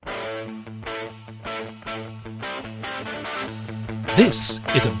This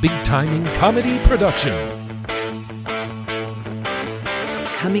is a Big Timing Comedy production.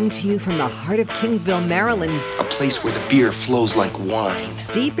 Coming to you from the heart of Kingsville, Maryland, A place where the beer flows like wine.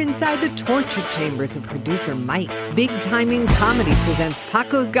 deep inside the torture chambers of producer Mike, Big Timing Comedy presents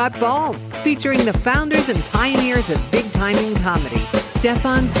Paco's Got Balls, featuring the founders and pioneers of Big Timing Comedy,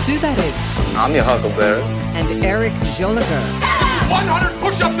 Stefan Subatic I'm your Huckleberry. and Eric Joliger. 100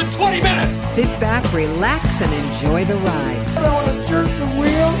 push-ups in 20 minutes! Sit back, relax, and enjoy the ride. I want to jerk the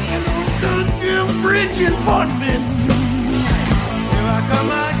wheel and the goddamn bridge in Bunman.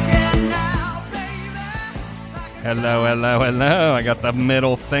 Hello. I got the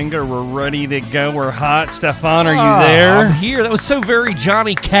middle finger. We're ready to go. We're hot. Stefan, are you there? I'm here. That was so very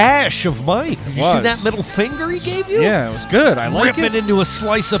Johnny Cash of Mike. Did you see Was. that middle finger he gave you? Yeah, it was good. I like Ripping it. into a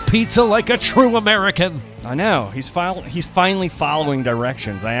slice of pizza like a true American. I know. He's finally following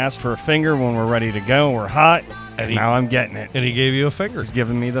directions. I asked for a finger when we're ready to go. We're hot, and now I'm getting it. And he gave you a finger. He's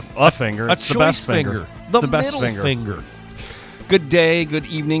giving me a finger. A It's the choice best finger. The best middle finger. Good day, good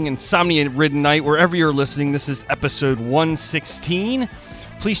evening, insomnia-ridden night, wherever you're listening. This is episode 116.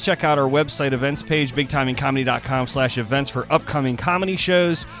 Please check out our website events page, bigtimingcomedy.com/events for upcoming comedy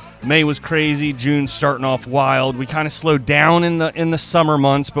shows. May was crazy. June starting off wild. We kind of slowed down in the summer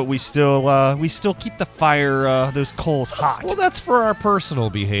months, but we still keep the fire, those coals hot. Well, that's for our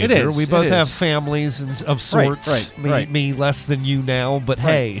personal behavior. It is, We it both have is. families of sorts. right. Me less than you now, but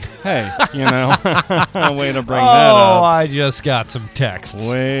hey. Hey, you know, way to bring Oh, that up. I just got some texts.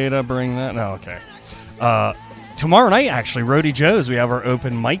 Way to bring that. No, okay. Tomorrow night, actually, Roadie Joe's, we have our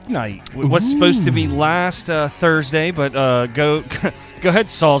open mic night. It was supposed to be last Thursday, but go ahead,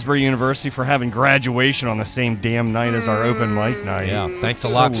 Salisbury University, for having graduation on the same damn night as our open mic night. Yeah, thanks a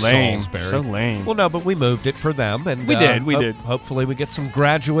lot, lame. Salisbury. So lame. Well, no, but we moved it for them, and We did. Hopefully, we get some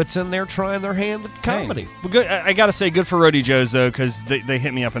graduates in there trying their hand at comedy. Hey, well, good. I got to say, good for Roadie Joe's, though, because they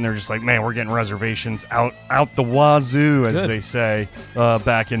hit me up and they're just like, man, we're getting reservations out the wazoo, as Good. they say,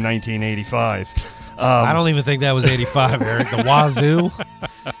 back in 1985. I don't even think that was 85, Eric. The Wazoo.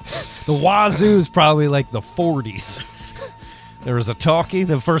 The Wazoo is probably like the 40s. There was a talkie.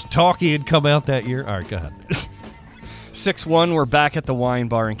 The first talkie had come out that year. All right, go ahead. 6-1, we're back at the Wine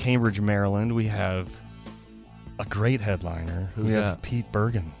Bar in Cambridge, Maryland. We have a great headliner. Who's we have that? Pete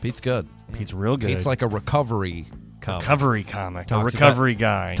Bergen. Pete's good. Pete's real good. Pete's like a recovery comic. recovery comic, a Talks recovery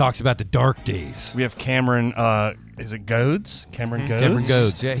guy. Talks about the dark days. We have Cameron, is it Goads? Cameron Goads? Cameron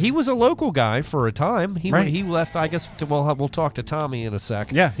Goads. Yeah, he was a local guy for a time. Right. He left, I guess, we'll talk to Tommy in a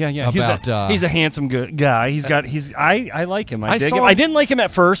sec. Yeah. About, He's a handsome good guy. I like him. I dig saw him. him- I didn't like him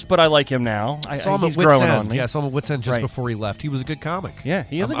at first, but I like him now. I saw him he's at Wits growing End. on me. Yeah, I saw him at Wits End just Right. before he left. He was a good comic. Yeah,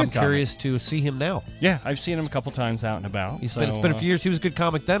 he is a good I'm comic. curious to see him now. Yeah, I've seen him a couple times out and about. It's been a few years. He was a good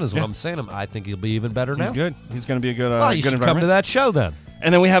comic then, is what yeah. I'm saying. I think he'll be even better now. He's good. He's going to be a good, Well, you good should come environment. to that show then.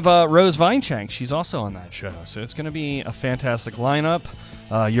 And then we have Rose Vineshank. She's also on that show. So it's going to be a fantastic lineup.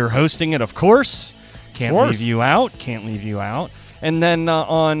 You're hosting it, of course. Can't leave you out. And then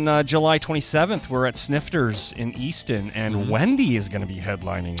on July 27th, we're at Snifters in Easton, and Wendy is going to be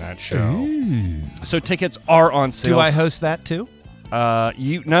headlining that show. So tickets are on sale. Do I host that too?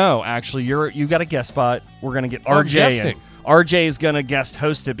 Actually, you got a guest spot. We're going to get I'm RJ. guesting. RJ is going to guest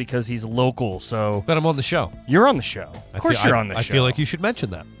host it because he's local. So But I'm on the show. you're on the show. Of course, you're on the show. I feel like you should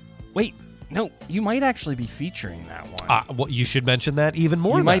mention that. Wait, no, you might actually be featuring that one. Well, you should mention that even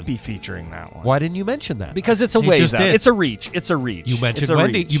more. You then. might be featuring that one. Why didn't you mention that? Because it's a You ways just out. did. It's a reach. It's a reach. You It's mentioned a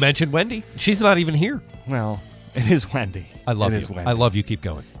Wendy. reach. You mentioned Wendy. She's not even here. Well, it is Wendy. I love It you. is Wendy. I love you. Keep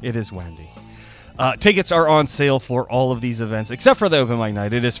going. It is Wendy. Tickets are on sale for all of these events, except for the open mic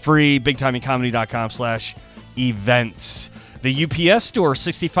night. It is free. BigTimingComedy.com/events. The UPS store,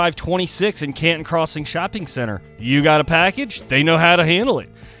 6526 in Canton Crossing Shopping Center. You got a package? They know how to handle it.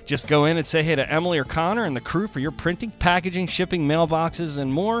 Just go in and say hey to Emily or Connor and the crew for your printing, packaging, shipping, mailboxes,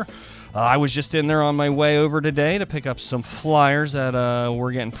 and more. I was just in there on my way over today to pick up some flyers that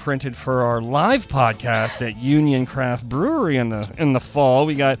we're getting printed for our live podcast at Union Craft Brewery in the fall.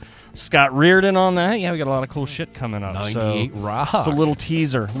 We got Scott Reardon on that. Yeah, we got a lot of cool shit coming up. 98 Rock. It's a little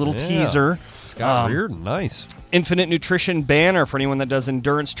teaser. Yeah. Scott Reardon. Nice. Infinite Nutrition banner for anyone that does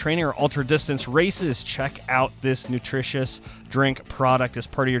endurance training or ultra distance races. Check out this nutritious drink product as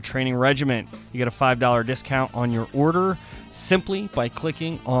part of your training regimen. You get a $5 discount on your order simply by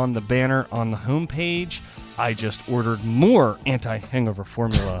clicking on the banner on the homepage. I just ordered more anti-hangover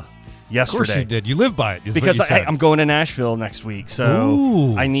formula yesterday. Of course you did. You live by it. Is Because what you said. I'm going to Nashville next week, so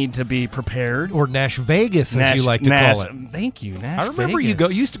Ooh. I need to be prepared. Or Nash Vegas, as you like to call it. Thank you, Nash I remember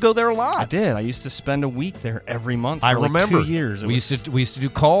Vegas. you used to go there a I lot. did. I used to spend a week there every month for I like remember. 2 years. It We was- used to do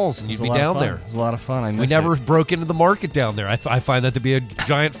calls, and it was you'd a be lot of down fun. there. It was a lot of fun. I We miss never it. broke into the market down there. I find that to be a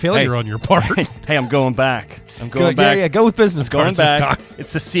giant failure Hey. on your part. Hey, I'm going back. I'm going Good. back. Yeah, go with business Going cards this back. time.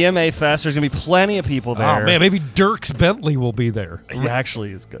 It's the CMA Fest. There's going to be plenty of people there. Oh man, maybe Dirks Bentley will be there. He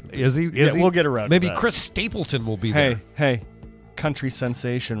actually is good. Is he? Yeah, we'll get around to Maybe that. Chris Stapleton will be Hey, there. hey. Country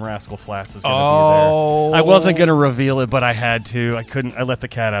sensation Rascal Flatts is going to Oh. be there. I wasn't going to reveal it, but I had to. I couldn't. I let the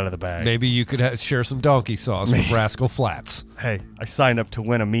cat out of the bag. Maybe you could share some donkey sauce with Rascal Flats. Hey, I signed up to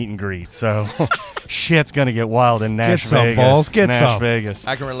win a meet and greet, so shit's going to get wild in Nash Get some, Vegas. balls. Get Nash some. Vegas.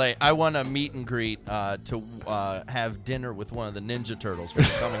 I can relate. I won a meet and greet to have dinner with one of the Ninja Turtles for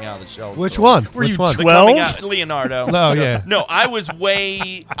coming out of the shell. Which store. one? Were Which you one? 12? Coming out, Leonardo. No, yeah. No, I was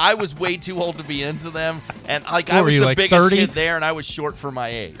way too old to be into them, and like What I were was you, the like, biggest 30? kid there, and I was short for my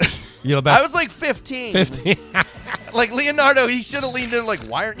age. You about I was like 15. 50? Like Leonardo, he should have leaned in like,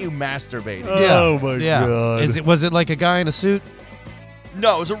 "Why aren't you masturbating?" Oh, my God. Was it like a guy in a suit?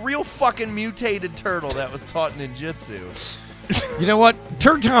 No, it was a real fucking mutated turtle that was taught ninjutsu. You know what?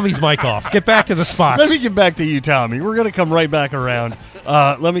 Turn Tommy's mic off. Get back to the spots. Let me get back to you, Tommy. We're going to come right back around.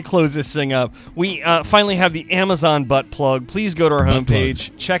 Let me close this thing up. We finally have the Amazon butt plug. Please go to our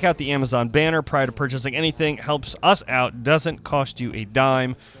homepage. Check out the Amazon banner prior to purchasing anything. Helps us out. Doesn't cost you a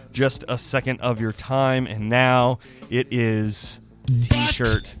dime. Just a second of your time. And now it is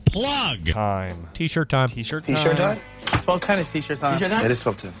T-shirt plug time. T-shirt time. T-shirt time. T-shirt time? 12:10 is T-shirt time. It is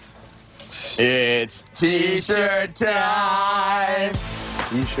 12:10. It's T-shirt time.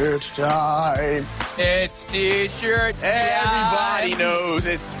 T-shirt time. It's T-shirt time. Everybody knows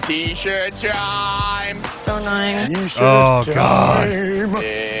it's T-shirt time. So annoying. T-shirt Oh, God.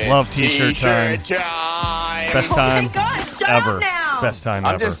 It's Love T-shirt time. time. Best time God, shut ever. up now. Best time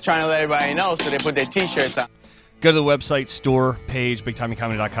I'm ever. just trying to let everybody know so they put their T-shirts on. Go to the website store page,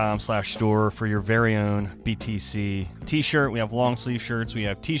 bigtimingcomedy.com/store for your very own BTC t-shirt. We have long sleeve shirts, we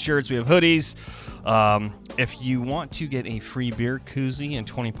have t-shirts, we have hoodies. If you want to get a free beer koozie and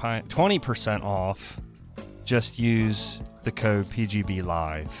 20% off, just use the code PGB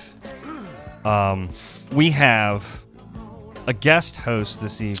Live. We have a guest host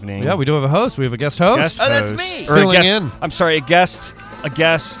this evening. Yeah, we do have a host. We have a guest host. Guest Oh, that's host. me. Or a Filling guest, in. I'm sorry, a guest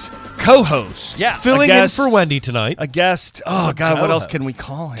co-host. Yeah. Filling a in guest- for Wendy tonight. A guest. Oh God, what else co-host. can we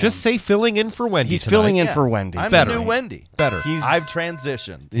call him? Just say filling in for Wendy. He's tonight. filling in Yeah. for Wendy. I'm Better. the new Wendy. Better. He's I've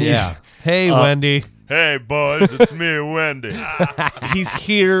transitioned. Yeah. Hey, Wendy. Hey, boys, it's me, Wendy. he's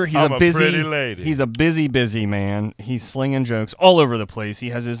here. He's I'm a a busy pretty lady. He's a busy man. He's slinging jokes all over the place. He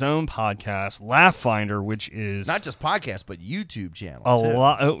has his own podcast, Laugh Finder, which is Not just podcast, but YouTube channel. a too.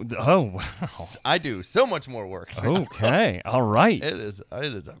 lot. Oh, wow. I do so much more work. Okay. All right. It is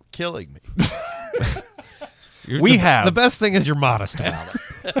killing me. We have The best thing is you're modest about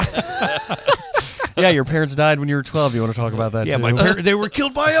it. Yeah, your parents died when you were 12. You want to talk about that? Yeah, too? they were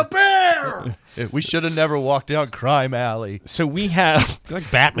killed by a bear. We should have never walked down Crime Alley. So we have Like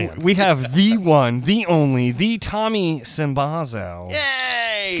Batman. we have the one, the only, the Tommy Simbazo.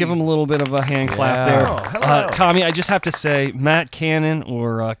 Yay! Let's give him a little bit of a hand clap Yeah. there. Oh, hello. Tommy, I just have to say, Matt Cannon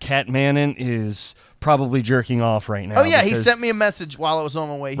or Cat Mannon is probably jerking off right now. Oh yeah, he because- sent me a message while I was on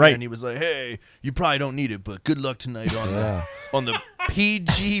my way here, Right. and he was like, "Hey, you probably don't need it, but good luck tonight on the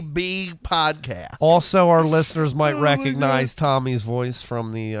PGB podcast." Also, our listeners might recognize Tommy's voice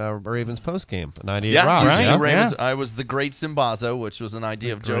from the Ravens postgame, 98 Yeah, Rock. usually right? the Ravens. Yeah. I was the Great Simbazo, which was an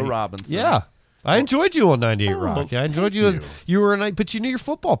idea of Joe Robinson. Yeah. I enjoyed you on 98 Rock. Yeah, I enjoyed you as you were but you knew your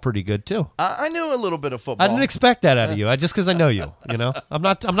football pretty good too. I knew a little bit of football. I didn't expect that out of you. Just because I know you. You know, I'm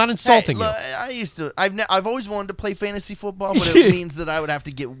not insulting Hey, look, you. I used to. I've always wanted to play fantasy football, but it means that I would have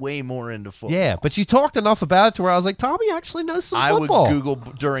to get way more into football. Yeah, but you talked enough about it to where I was like, Tommy actually knows some I football. would Google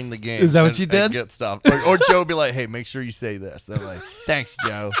during the game. Is that what and- you and did? Get stuff. Or Joe would be like, "Hey, make sure you say this." I'm like, "Thanks,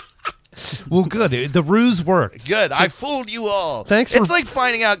 Joe." Well, good. The ruse worked. Good. I fooled you all. Thanks It's for- like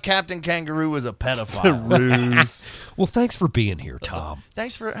finding out Captain Kangaroo was a pedophile. Ruse. Well, thanks for being here, Tom.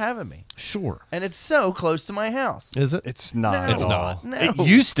 Thanks for having me. Sure. And it's so close to my house. Is it? It's not. No. at It's all. not. No. It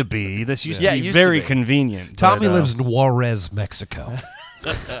used to be. This used Yeah, to it be used to very be. convenient. Tommy but, lives in Juarez, Mexico.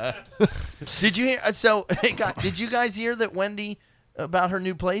 Did you hear? So, hey, did you guys hear that Wendy about her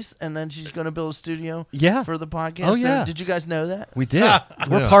new place, and then she's going to build a studio Yeah. for the podcast? Oh, yeah. Did you guys know that? We did.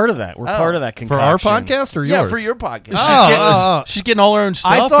 We're part of that. We're part of that For our concoction. podcast or Yeah, yours? for your podcast. She's getting all her own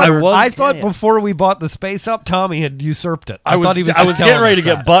stuff. I thought yeah. before we bought the space up, Tommy had usurped it. I was thought he was I was just telling getting ready to us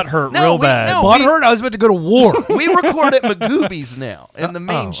get that. butt hurt No, real we- bad. no. Butt hurt? I was about to go to war. We record at Magoobies now in the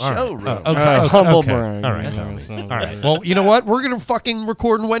main showroom. Humble okay. brag. All right, Tommy. All right. Well, you know what? We're gonna fucking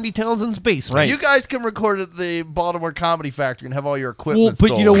record in Wendy Townsend's basement. Right. You guys can record at the Baltimore Comedy Factory and have all your equipment Well,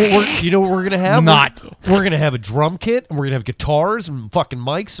 but you know stolen. what we're gonna have? Not. We're gonna have a drum kit, and we're gonna have guitars and fucking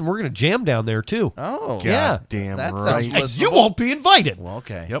mics, and we're gonna jam down there too. Oh, Yeah. Damn that right. sounds Hey, listenable. you won't be invited. Well,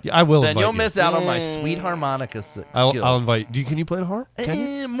 okay. Yep. Yeah, I will. Then invite you'll you. miss out on my sweet harmonica skills. I'll invite you. Can you play the harp? Can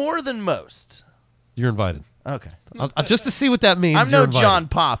you? More than most. You're invited. Okay. Just to see what that means. I'm you're no invited. John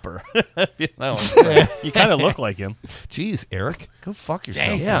Popper. If you know what I'm saying. You kind of look like him. Jeez, Eric. Go fuck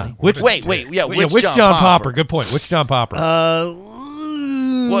yourself. Yeah. buddy. Which Wait. Yeah, Which John Popper? Good point. Which John Popper?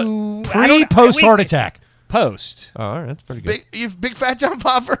 What? Pre-post heart attack. Post. Oh, all right, that's pretty good. Big fat John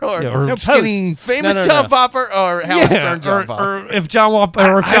Popper or, Yeah, or No, skinny. famous No. John Popper or Howard Stern John Popper? Or if John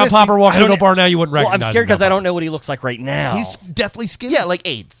Popper walked into a bar now, you wouldn't Well, recognize I'm scared him. because I don't know what he looks like right now. He's deathly skinny. Yeah, like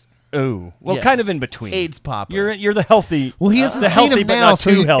AIDS. Ooh. Well, Yeah. kind of in between. AIDS Popper. You're the healthy. Well, he hasn't the seen healthy, him but now, not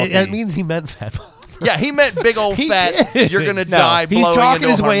so too healthy. that means he meant fat. Yeah, he meant big old He fat. did. You're gonna No. die. He's blowing talking into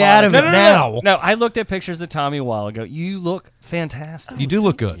his a way out of harmonica. it now. No, I looked at pictures of Tommy a while ago. You look fantastic. You do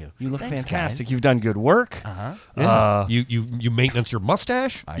look good. You look Thanks, fantastic. guys. You've done good work. Yeah. You maintenance your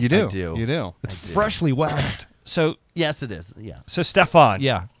mustache. You do. I do. You do. It's freshly waxed. So Yes, it is. Yeah. Stefan.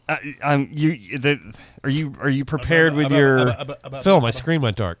 Yeah. Are you prepared with your? Phil, my screen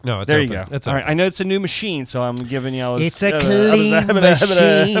went dark. No, it's There open. you go. It's All open. right. I know it's a new machine, so I'm giving you. It's a clean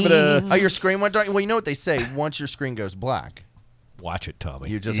machine. Oh, your screen went dark. Well, you know what they say. Once your screen goes black, Watch it, Tommy.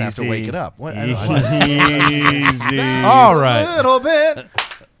 you just have to wake it up. What? Easy. All right. little bit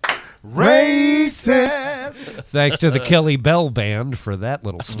racist. Thanks to the Kelly Bell Band for that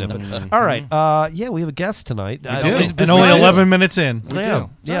little snippet. All right. Yeah, we have a guest tonight. do. And only 11 minutes in. Yeah,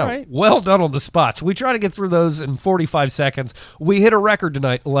 yeah. All right. Well done on the spots. We try to get through those in 45 seconds. We hit a record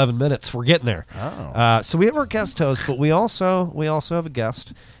tonight, 11 minutes. We're getting there. So we have our guest host, but we also have a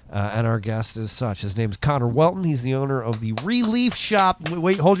guest. And our guest is such. His name is Connor Welton. He's the owner of the Relief Shop.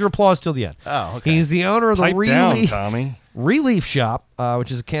 Wait, hold your applause till the end. Oh, okay. He's the owner of the Pipe down, Relief Tommy. Relief Shop,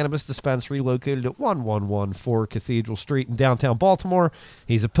 which is a cannabis dispensary located at 1114 Cathedral Street in downtown Baltimore.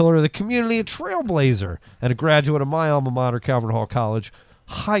 He's a pillar of the community, a trailblazer, and a graduate of my alma mater, Calvert Hall College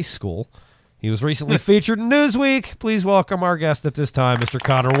High School. He was recently featured in Newsweek. Please welcome our guest at this time, Mr.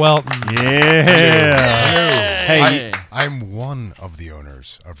 Connor Welton. Yeah. Hey, I'm one of the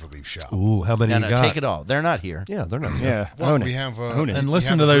owners of Relief Shop. Ooh, how many No, you no, got? take it all. They're not here. Yeah, they're not. yeah. Well, Own we it. have Own it. And we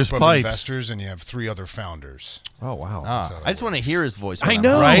listen have to a those group of pipes. investors, and you have 3 other founders. Oh, wow. I just want to hear his voice. when I I'm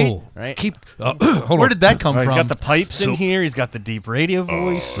know. home. Right? Keep. Hold Where on. did that come He's from? got the pipes in here. He's got the deep radio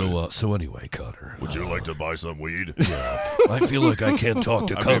voice. So anyway, Connor. Would you like to buy some weed? I feel like I can't talk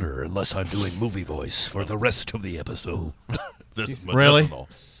to Connor unless I'm doing movie voice for the rest of the episode. This is Really? medicinal.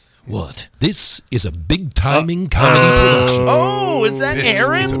 What? This is a big timing comedy production. Oh, is that This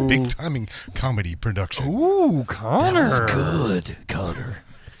Aaron? is a big timing comedy production. Ooh, Connor. Good, Connor.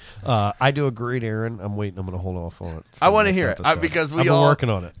 I do agree, Aaron. I'm waiting. I'm going to hold off on it. I want to hear it because I've been working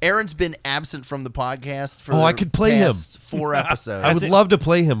on it. Aaron's been absent from the podcast for I could play him. past 4 episodes. I would love to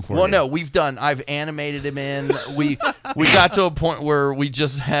play him for you. Well, no, I've animated him in. We got to a point where we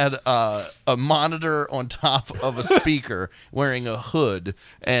just had a monitor on top of a speaker wearing a hood,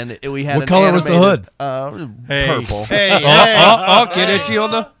 and we had What color was the hood? Purple. Hey, Get itchy on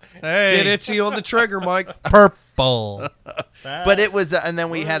the hey. get itchy on the trigger, Mike. Purple. But it was, and then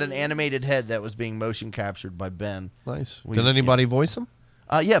we had an animated head that was being motion captured by Ben. Nice. Did anybody voice him?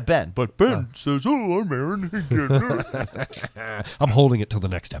 Yeah, Ben. But Ben says, "Oh, I'm Aaron." I'm holding it till the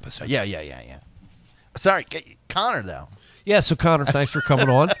next episode. Yeah. Sorry, Connor though. Yeah. So Connor, thanks for coming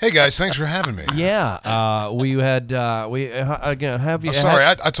on. Hey guys, thanks for having me. Yeah. We had again. Have you? I'm sorry,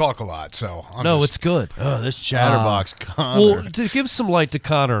 I talk a lot, so I'm No, just- it's good. Oh, this chatterbox, Connor. Well, to give some light to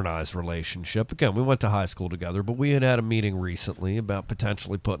Connor and I's relationship, again, we went to high school together, but we had a meeting recently about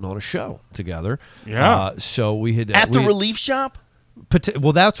potentially putting on a show together. Yeah. So we had at the Relief Shop.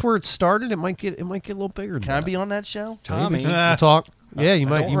 Well, that's where it started. It might get a little bigger. Can I be on that show? Tommy. We'll talk. Yeah, you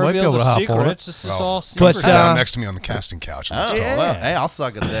might. Don't You might be reveal able to the hop on it. secrets. This is Well, all But, secret. sit down next to me on the casting couch. And let's talk. Well, hey, I'll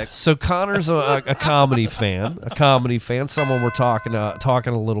suck a dick. So Connor's a comedy fan, someone we're talking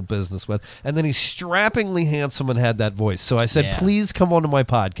a little business with, and then he's strappingly handsome and had that voice. So I said, Yeah. please come onto my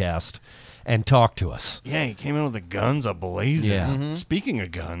podcast and talk to us. Yeah, he came in with the guns ablazing. Yeah. Speaking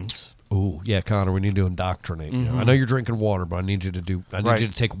of guns, Ooh, yeah, Connor, we need to indoctrinate you. I know you're drinking water, but I need you to you to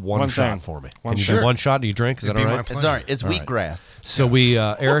take one shot thing. for me. One Can you shot. do one shot? Do you drink? Is It'd that be all my right? pleasure. It's all right. It's wheatgrass. So we,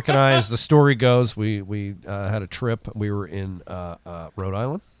 Eric and I, as the story goes, we had a trip. We were in Rhode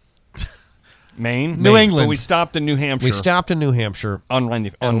Island. Maine? New England. But we stopped in New Hampshire. We stopped in New Hampshire on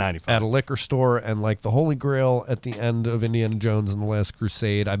 95. at a liquor store, and like the Holy Grail at the end of Indiana Jones and the Last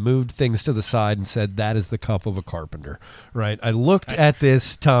Crusade, I moved things to the side and said, "That is the cup of a carpenter." Right? I looked at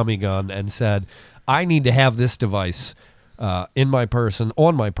this Tommy gun and said, "I need to have this device on my person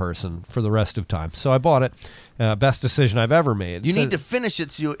for the rest of time." So I bought it. Best decision I've ever made. You need to finish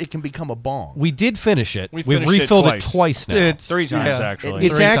it so it can become a bong. We did finish it. We've finished refilled it twice now. It's 3 times, actually.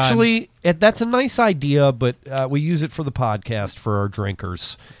 It's actually that's a nice idea, but we use it for the podcast for our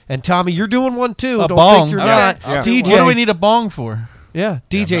drinkers. And Tommy, you're doing one too. A Don't bong. think you're All not. right. DJ, What do we need a bong for? Yeah,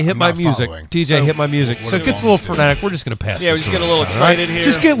 DJ, I'm hit my not music. following. DJ, hit my music. What So it do gets a bongs little do? frenetic. We're just gonna pass. Yeah, we this just get a around, little all right? excited here.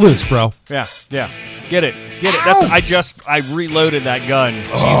 Just get loose, bro. Yeah. Get it. I reloaded that gun.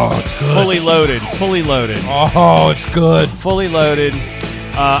 Oh, it's good. Fully loaded. Oh, it's good. Fully loaded.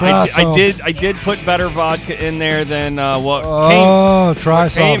 Try some. I did put better vodka in there than what Try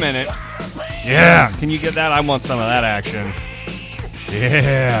came some. in it. Yeah. Can you get that? I want some of that action.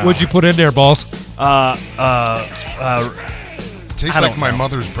 Yeah. What'd you put in there, boss? Tastes I like don't my know.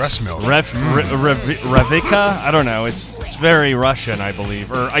 mother's breast milk. Revika? I don't know. It's very Russian, I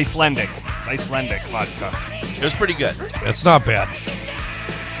believe, or Icelandic. It's Icelandic vodka. It was pretty good. It's not bad.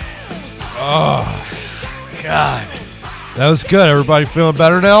 Oh, God. that was good. Everybody feeling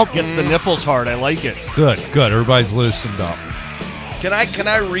better now? Gets the nipples hard. I like it. Good. Everybody's loosened up. Can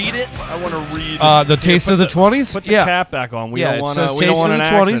I read it? I want to read The taste of the 20s? Put the cap back on. We don't it want says to. We taste don't want of an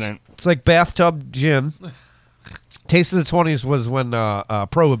the 20s. accident. It's like bathtub gin. Taste of the 20s was when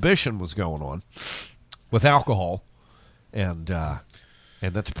Prohibition was going on with alcohol, and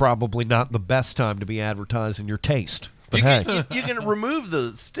that's probably not the best time to be advertising your taste. But hey, you can remove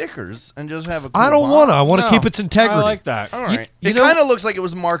the stickers and just have a cool I don't bong. want to. I want to No, keep its integrity. I like that. All right. You It know- kind of looks like it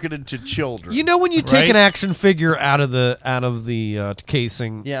was marketed to children. You know when you take Right? an action figure out of the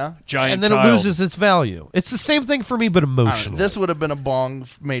casing, Yeah. Giant and then child. it loses its value. It's the same thing for me, but All right, emotionally. this would have been a bong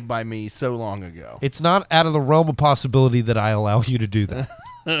made by me so long ago. It's not out of the realm of possibility that I allow you to do that.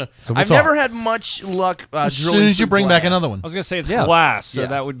 So I've what's never up? had much luck As drilling soon as you through bring back glass. another one. I was gonna say it's Yeah. glass, so Yeah.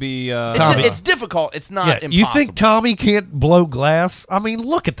 that would be. Tommy. It's difficult. It's not Yeah, impossible. you think Tommy can't blow glass? I mean,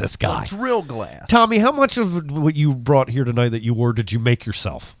 look at this guy. drill glass? Tommy, how much of what you brought here tonight that you wore did you make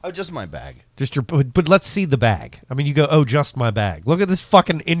yourself? Oh, just my bag. Just your, but let's see the bag. I mean, you go, oh, just my bag. Look at this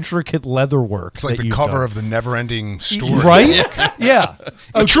fucking intricate leather work. It's like that the you've cover done. of the never-ending story. Right? Yeah.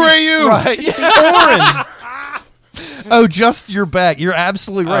 Atreyu! Right. The orange. Oh, just your bag. You're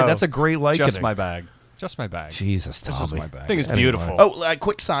absolutely right. Oh, That's a great likening. Just my bag. Just my bag. Jesus, Tommy. This is my bag. I think it's Anyway. beautiful. Oh, a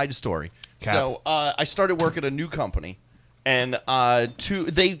quick side story. Cap. So I started work at a new company, and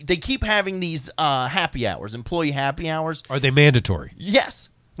they keep having these happy hours, employee happy hours. Are they mandatory? Yes.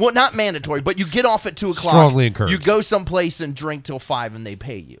 Well, not mandatory, but you get off at 2:00. Strongly encouraged. You go someplace and drink till 5, and they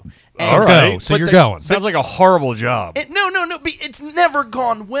pay you. And, All right. So but you're the- going. Sounds like a horrible job. No. It's never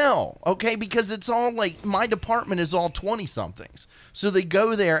gone well, okay? Because it's all like my department is all 20-somethings. So they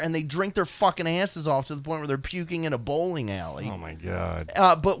go there and they drink their fucking asses off to the point where they're puking in a bowling alley. Oh my god.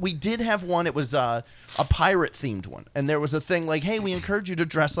 But we did have one. It was a pirate themed one, and there was a thing like, "Hey, we encourage you to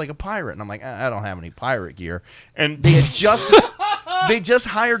dress like a pirate." And I'm like, I don't have any pirate gear. And they had just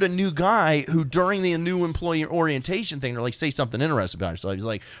hired a new guy who, during the new employee orientation thing, they're like, "Say something interesting about yourself." He's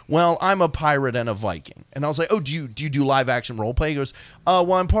like, "Well, I'm a pirate and a Viking." And I was like, "Oh, do you do live action role play?" He goes,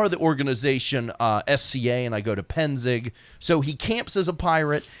 "Well, I'm part of the organization SCA, and I go to Penzig." So he camps as a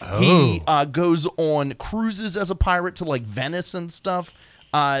pirate. He goes on cruises as a pirate to like Venice and stuff.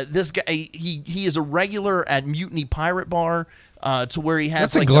 This guy, he is a regular at Mutiny Pirate Bar, to where he has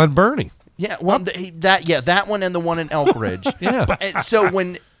That's like a Glen Burnie. yeah, well, that one and the one in Elk Ridge. Yeah. And so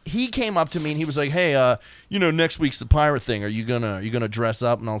when he came up to me and he was like, "Hey, next week's the pirate thing. Are you gonna dress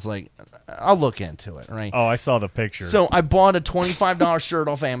up?" And I was like, "I'll look into it." Right. Oh, I saw the picture. So I bought a $25 shirt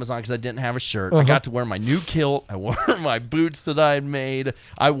off Amazon because I didn't have a shirt. I got to wear my new kilt. I wore my boots that I had made.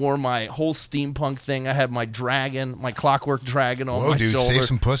 I wore my whole steampunk thing. I had my dragon, my clockwork dragon on Whoa, my dude, shoulder. save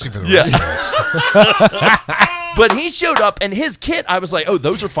some pussy for the rest of us. But he showed up, and his kit, I was like, "Oh,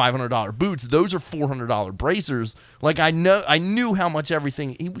 those are $500 boots. Those are $400 bracers." Like I knew how much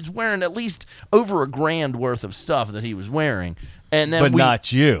everything he was wearing. At least over $1,000 worth of stuff that he was wearing. And then But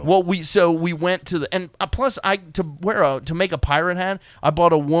not you. Well, we went to the plus to make a pirate hat, I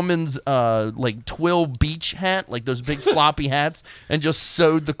bought a woman's like twill beach hat, like those big floppy hats, and just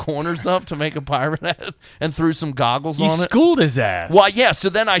sewed the corners up to make a pirate hat, and threw some goggles You on it. schooled his ass. Well, yeah. So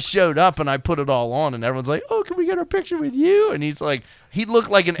then I showed up and I put it all on, and everyone's like, "Oh, can we get a picture with you?" And he's like, he looked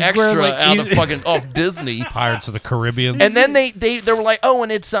like an extra wearing, like, out of fucking off Disney. Pirates of the Caribbean. And then they were like, oh, and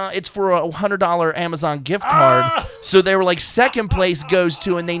it's for a $100 Amazon gift card. So they were like, second place goes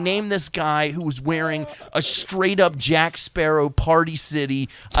to, and they named this guy who was wearing a straight up Jack Sparrow Party City.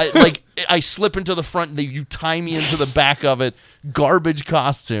 I slip into the front, and you tie me into the back of it. Garbage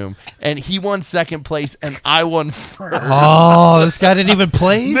costume, and he won second place, and I won first. Oh, this guy didn't even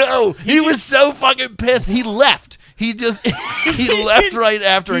place? No, he was so fucking pissed. He left. He just he left right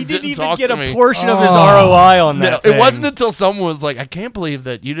after and didn't talk to me. He didn't even get a portion of his ROI on that. No, it wasn't until someone was like, "I can't believe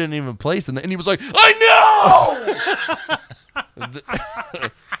that you didn't even place," and he was like, "I know."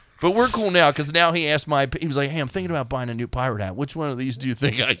 But we're cool now because now he asked he was like, "Hey, I'm thinking about buying a new pirate hat. Which one of these do you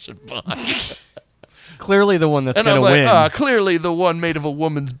think I should buy?" Clearly the one that's going to win. Clearly the one made of a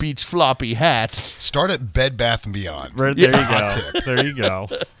woman's beach floppy hat. Start at Bed Bath & Beyond. There you go. There you go.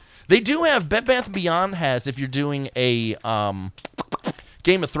 They do have Bed Bath & Beyond has, if you're doing a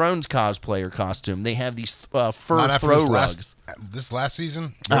Game of Thrones cosplayer costume, they have these fur throw rugs. This last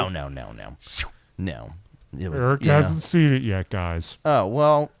season? Oh, no. It was, Eric hasn't seen it yet, guys. Oh,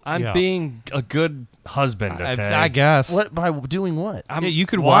 well. I'm being a good husband, okay? I guess. What by doing what? I'm you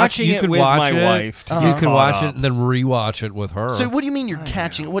could watch watching it with my wife. You could watch it and then rewatch it with her. So what do you mean you're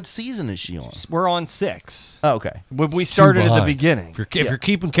catching? What season is she on? We're on 6. Oh, okay. When we started at the beginning. If you're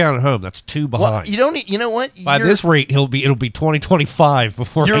keeping count at home, that's 2 behind. Well, you don't. You know what? By this rate, it'll be 2025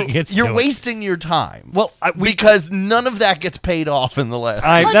 before he gets. You're wasting your time. Well, because none of that gets paid off in the last.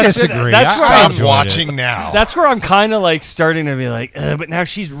 I disagree. Stop watching now. That's where I'm kind of like starting to be like, but now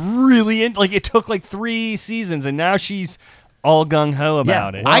she's really in. Like it took like 3 seasons, and now she's all gung ho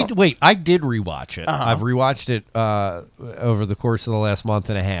about it. I did rewatch it. I've rewatched it over the course of the last month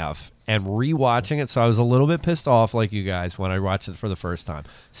and a half, and rewatching it. So I was a little bit pissed off, like you guys, when I watched it for the first time.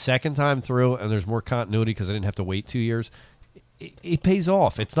 Second time through, and there's more continuity because I didn't have to wait 2 years. It pays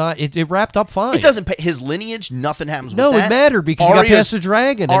off. It's not. It wrapped up fine. It doesn't pay his lineage. Nothing happens. No, with that. it mattered because he got past the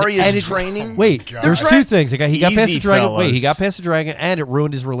dragon. Arya's training. Wait, there's 2 things. He got past the dragon. Fellas. Wait, he got past the dragon, and it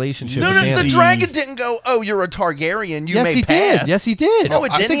ruined his relationship. No, with the Dany. dragon didn't go. Oh, you're a Targaryen. You Yes, may he pass. did. Yes, he did. No, it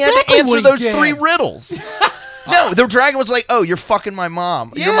That's didn't. He had exactly to answer what he those 3 did. riddles. No, the dragon was like, "Oh, you're fucking my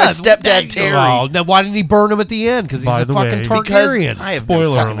mom. You're Yeah, my stepdad, Terry." Oh, now why didn't he burn him at the end? Because he's a fucking Targaryen. I have Spoiler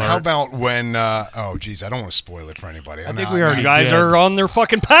no fucking- alert. How about when? Oh, geez, I don't want to spoil it for anybody. I think we already You guys did. are on their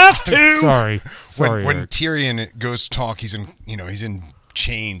fucking path too. Sorry. When Eric. Tyrion goes to talk, he's in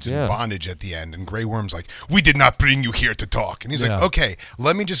chains and Yeah. bondage at the end, and Grey Worm's like, "We did not bring you here to talk," and he's like, Yeah. "Okay,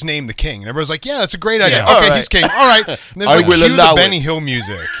 let me just name the king," and everybody's like, "Yeah, that's a great idea. Yeah. Okay, All right. he's king. All right." And there's I like will cue allow the it. Benny Hill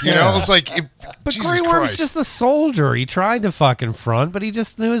music. You know, it's like, But Jesus Grey Worm's Christ. just a soldier. He tried to fucking front, but he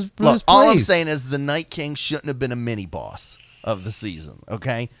just knew his Look, his all I'm place. saying is the Night King shouldn't have been a mini boss of the season.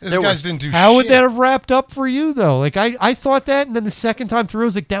 Okay, These guys didn't do How shit. would that have wrapped up for you, though? Like, I thought that, and then the second time through, I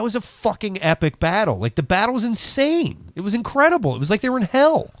was like, that was a fucking epic battle. Like, the battle was insane. It was incredible. It was like they were in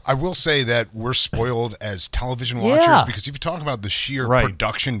hell. I will say that we're spoiled as television Yeah. watchers because if you talk about the sheer Right.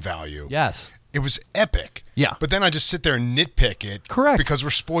 production value, Yes. it was epic. Yeah. But then I just sit there and nitpick it. Correct. Because we're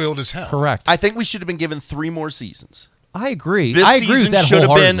spoiled as hell. Correct. I think we should have been given 3 more seasons. I agree. This I agree season with that should have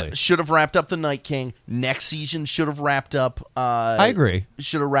wholeheartedly. should have wrapped up the Night King. Next season should have wrapped up. I agree.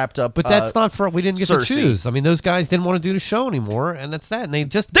 Should have wrapped up. But that's not for we didn't get Cersei. to choose. I mean, those guys didn't want to do the show anymore, and that's that. And they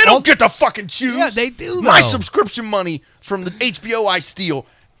just They don't get to fucking choose. Yeah, they do, My though. subscription money from the HBO I steal.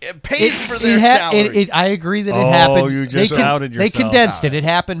 It pays for their salary. I agree that it Oh, happened. you just outed They yourself. condensed it. It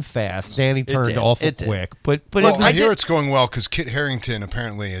happened fast. Danny turned did. awful It did. quick. But Well, it, I hear it's going well because Kit Harington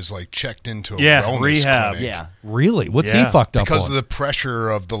apparently is like checked into a wellness rehab. clinic. Yeah. really, what's Yeah. he fucked up Because on? of the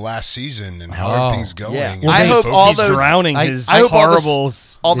pressure of the last season and how Oh. everything's going. Yeah. and I the hope focus. all He's those- drowning I- his I hope all the- horrible.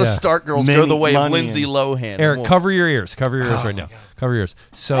 All the Yeah. Stark girls go Mini the way of money Lindsay and- Lohan. Eric, Well, cover your ears. Cover your ears right now. Cover your ears.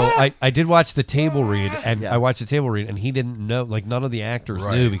 So I did watch the table read, and Yeah. I watched the table read, and he didn't know. Like none of the actors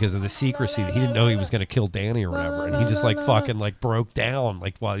Right. knew because of the secrecy. He didn't know he was going to kill Danny or whatever, and he just like fucking like broke down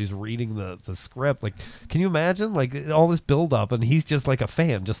like while he's reading the script. Like, can you imagine like all this build up, and he's just like a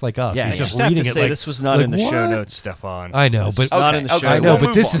fan, just like us. Yeah, he's yeah. just Just have reading to it. say Like, this was not like, in the show what? notes, Stefan. I know, This but was not in the okay, show I know, We'll but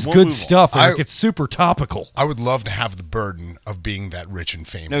move this on. is We'll good move on. stuff. Eric. I- It's super topical. I would love to have the burden of being that rich and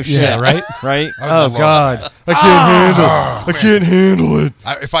famous. No shit, Yeah, right? Right? I would Oh love God. that. I can't handle. I can't handle it.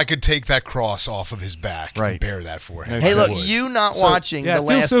 If I could take that cross off of his back Right. and bear that for him. No Hey, I look, would. you not So, watching yeah, the it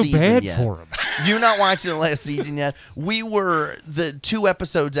feels last so season bad yet. for him. You're not watching the last season yet. We were the 2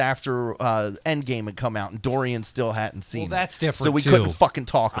 episodes after Endgame had come out, and Dorian still hadn't seen it. that's different, So we too. couldn't fucking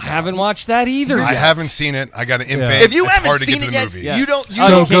talk about I haven't watched that either. I yet. haven't seen it. I got an infant. If you it's haven't hard to seen get it to the yet, movies. you don't.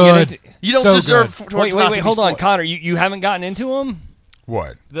 So You good. You don't So deserve. good. For Wait, it not to be hold on, spoiled. Connor. You haven't gotten into them?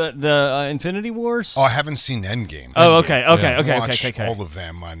 What? The Infinity Wars? Oh, I haven't seen Endgame. Oh, okay, okay, I okay, watched okay. all of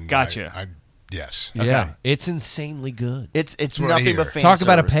them. On, Gotcha. Yes. Yeah, it's insanely good. It's what I nothing but hear. fan Talk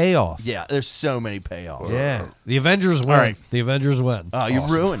about a service. payoff. Yeah, there's so many payoffs. Yeah, the Avengers win. right. The Avengers win. Oh, you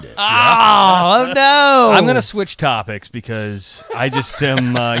ruined it. Oh no! I'm gonna switch topics because I just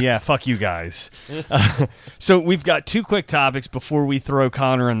am. Fuck you guys. So we've got 2 quick topics before we throw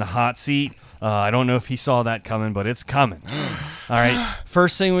Connor in the hot seat. I don't know if he saw that coming, but it's coming. All right.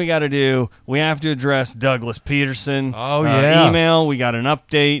 First thing we got to do, we have to address Douglas Peterson. Oh, yeah. Email. We got an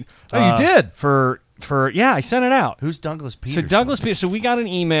update. Oh, you did? Yeah, I sent it out. Who's Douglas Peterson? So Douglas Peterson. So we got an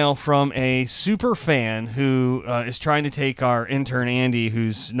email from a super fan who is trying to take our intern Andy,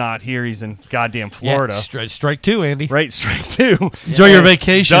 who's not here. He's in goddamn Florida. Yeah, strike 2, Andy. Right, strike 2. Enjoy your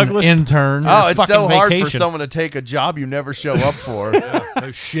vacation, Douglas- intern. Oh, it's so fucking hard for vacation. someone to take a job you never show up for. Oh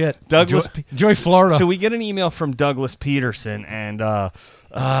shit, Douglas. Enjoy Florida. So we get an email from Douglas Peterson, and you're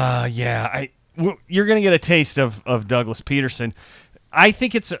gonna get a taste of Douglas Peterson. I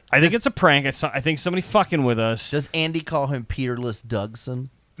think it's a prank. I think somebody fucking with us. Does Andy call him Peterless Dougson?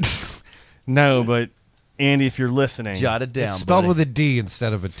 No, but Andy, if you're listening, Jot it down. it's spelled buddy. with a D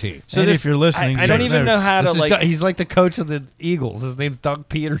instead of a T. So Andy, this- if you're listening, I don't take even know notes. how to This is like. he's like the coach of the Eagles. His name's Doug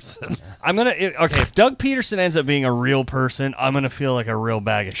Peterson. I'm gonna okay. If Doug Peterson ends up being a real person, I'm gonna feel like a real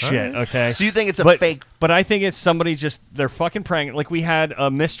bag of shit. Okay. So you think it's a but, fake? But I think it's somebody just they're fucking pranking. Like we had a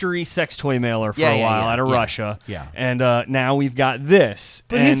mystery sex toy mailer for a while out of Russia. Yeah. And now we've got this.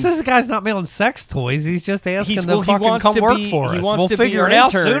 But and he says the guy's not mailing sex toys. He's just asking He's- to well, he fucking wants come to work be- for he us. wants We'll to be figure our it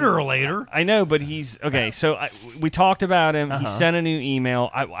out intern. sooner or later. I know, but he's okay. So we talked about him. He sent a new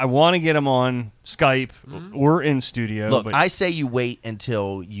email. I want to get him on Skype or in studio. Look, but I say you wait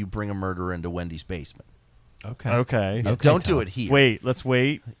until you bring a murderer into Wendy's basement. okay. Yeah, don't do it here. Wait, let's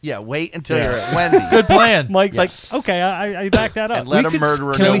wait. Yeah, wait until you're at Wendy's. Good plan. Mike's Yes. like, okay, I back that up. And let a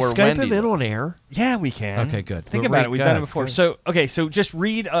murderer Can know we where Skype Wendy him in lives. on air? Yeah, we can. Okay, good. Think But about read- it. We've go done it ahead. before. Go ahead. So just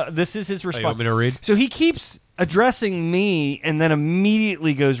read. This is his You response. want me to read? So he keeps addressing me and then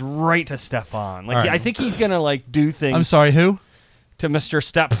immediately goes right to Stefan. Like All right. I think he's gonna like do things. I'm sorry, who? To Mr.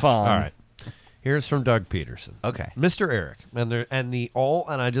 Stefan. All right. Here's from Doug Peterson. Okay. Mr. Eric.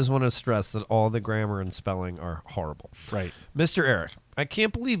 And I just want to stress that all the grammar and spelling are horrible. Right. Mr. Eric, I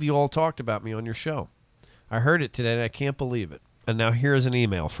can't believe you all talked about me on your show. I heard it today and I can't believe it. And now here's an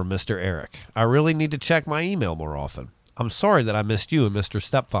email from Mr. Eric. I really need to check my email more often. I'm sorry that I missed you and Mr.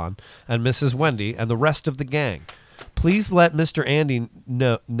 Stefan and Mrs. Wendy and the rest of the gang. Please let Mr. Andy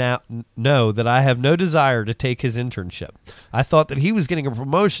know that I have no desire to take his internship. I thought that he was getting a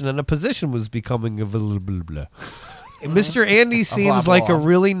promotion and a position was becoming available. Mr. Andy seems like a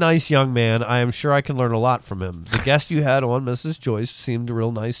really nice young man. I am sure I can learn a lot from him. The guest you had on, Mrs. Joyce, seemed a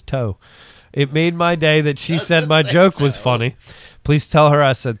real nice toe. It made my day that she said my joke was funny. Please tell her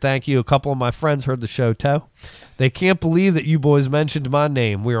I said thank you. A couple of my friends heard the show, too. They can't believe that you boys mentioned my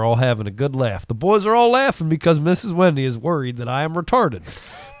name. We are all having a good laugh. The boys are all laughing because Mrs. Wendy is worried that I am retarded.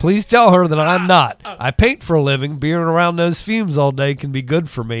 Please tell her that I'm not. I paint for a living. Being around those fumes all day can be good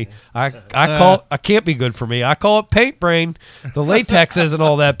for me. I can't be good for me. I call it paint brain. The latex isn't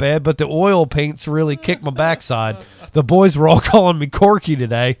all that bad, but the oil paints really kick my backside. The boys were all calling me Corky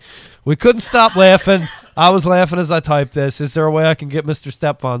today. We couldn't stop laughing. I was laughing as I typed this. Is there a way I can get Mr.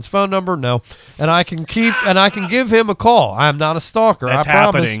 Stefan's phone number? No. And I can give him a call. I'm not a stalker. That's I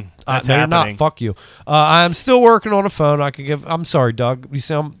promise. happening. That's no, you're happening. not. Fuck you. I'm still working on a phone. I'm sorry, Doug. You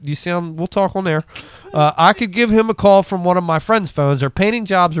sound. We'll talk on there. I could give him a call from one of my friends' phones. Our painting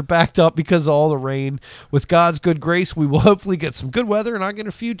jobs are backed up because of all the rain. With God's good grace, we will hopefully get some good weather, and I get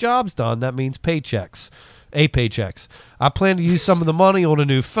a few jobs done. That means paychecks. I plan to use some of the money on a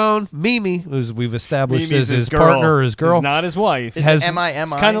new phone. Mimi, who we've established Mimi's is his girl. partner or his girl. Is not his wife. Is it M.I.?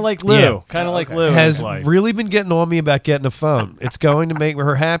 It's kind of like Lou. Yeah. Kind of like Lou. in has his life. really been getting on me about getting a phone. It's going to make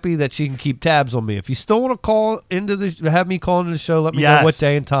her happy that she can keep tabs on me. If you still want to have me call into the show, let me know what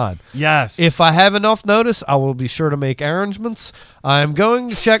day and time. Yes. If I have enough notice, I will be sure to make arrangements. I am going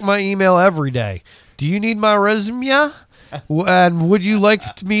to check my email every day. Do you need my resume? And would you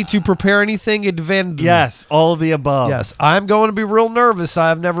like me to prepare anything in advance? Yes, all of the above. Yes, I'm going to be real nervous.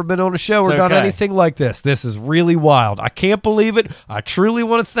 I've never been on a show or It's done okay. anything like this. This is really wild. I can't believe it. I truly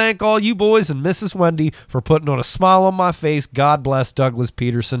want to thank all you boys and Mrs. Wendy for putting on a smile on my face. God bless Douglas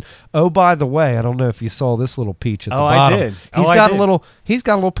Peterson. Oh, by the way, I don't know if you saw this little peach at the bottom. I did. He's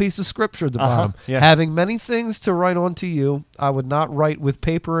got a little piece of scripture at the bottom. Yeah. Having many things to write onto you, I would not write with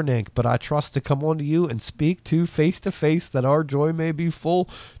paper and ink, but I trust to come unto you and speak to face, that our joy may be full.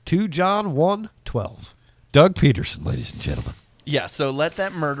 2 John 1:12. Doug Peterson, ladies and gentlemen. Yeah, so let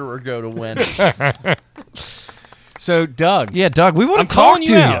that murderer go to Wendy. So, Doug. Yeah, Doug, we want I'm to talk calling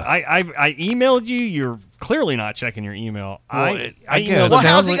to you you. out. I emailed you. You're clearly not checking your email. I emailed Well, you.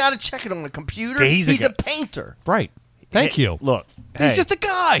 how's he got to check it on a computer? Days He's ago. a painter. Right. Thank Hey, you. Look, He's hey. just a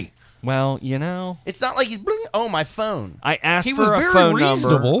guy. Well, you know, It's not like he's bling. Oh, my phone. I asked He for was a very phone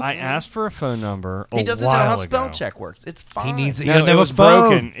reasonable. number. I asked for a phone number. He doesn't know how spell check works. It's fine. He needs. He No, doesn't it have was a phone.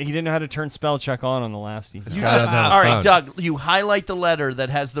 broken. He didn't know how to turn spell check on the last email. You gotta just- have a all right, phone. Doug. You highlight the letter that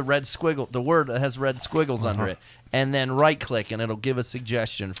has the red squiggle, the word that has red squiggles under it, and then right click, and it'll give a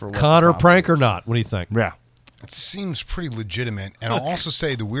suggestion for what Connor the prank or not? What do you think? Yeah. It seems pretty legitimate. And I'll also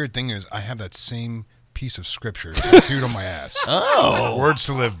say the weird thing is I have that same piece of scripture tattooed on my ass. Oh. Words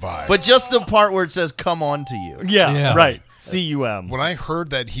to live by. But just the part where it says "come on to you." Yeah, right. CUM. When I heard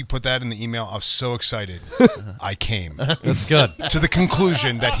that he put that in the email, I was so excited. I came. That's good. To the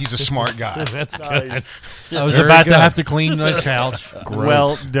conclusion that he's a smart guy. That's good. I was Very about good. to have to clean the couch.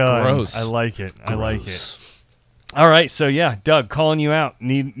 Well done. Gross. I like it. I like it. All right, so yeah, Doug, calling you out.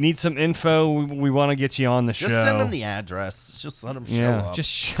 Need some info. We want to get you on the show. Just send him the address. Just let him show up. Just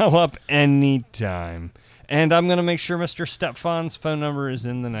show up anytime. And I'm going to make sure Mr. Stepfon's phone number is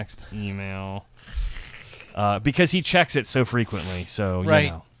in the next email because he checks it so frequently. So, Right.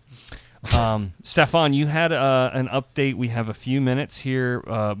 you know. Stefan, you had an update. We have a few minutes here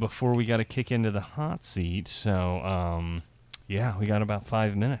before we got to kick into the hot seat. So, yeah, we got about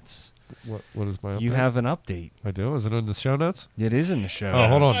 5 minutes. What is my update? You have an update. I do? Is it in the show notes? It is in the show. Oh,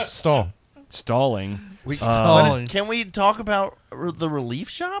 hold on. Stall. Stalling. Can we talk about the relief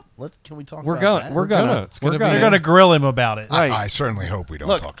shop? Can we talk? We're about going. that? We're gonna. It's gonna be- They're going to grill him about it. Right. I certainly hope we don't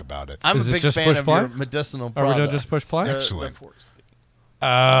Look, talk about it. I'm Is a it big just fan push of play? your medicinal Are we product. doing just push play? Excellent.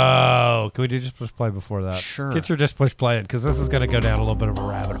 Oh, can we do just push play before that? Sure. Get your just push play in because this is going to go down a little bit of a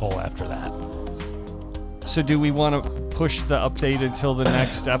rabbit hole after that. So do we want to push the update until the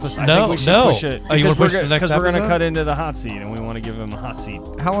next episode? I No, think we should no. push it. Oh, you wanna push it to the next Because we're going to episode? cut into the hot seat, and we want to give him a hot seat.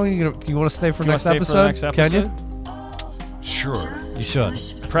 How long are you gonna? You want to stay for You wanna next stay episode? for the next Can you? Sure. You should.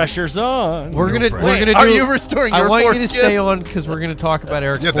 Pressure's on. We're gonna. pressure. We're gonna. Are do, you restoring I your want you to foreskin? stay on because we're gonna talk about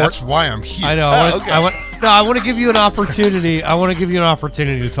Eric. Yeah, that's why I'm here. I know. I want to give you an opportunity. I want to give you an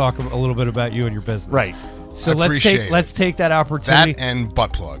opportunity to talk a little bit about you and your business. Right. So I appreciate it. let's take that opportunity. That and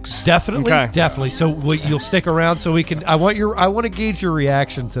butt plugs. Definitely, Okay. definitely. So you'll stick around so we can. I want to gauge your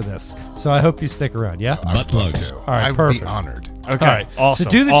reaction to this. So I hope you stick around. Yeah. I would love to. All right, I would perfect. be honored. Okay. All right. Awesome. So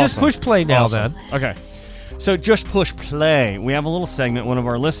do the just awesome. push play now Awesome. then. Okay. So just push play. We have a little segment. One of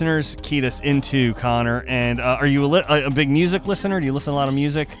our listeners keyed us into, Connor. And are you a big music listener? Do you listen to a lot of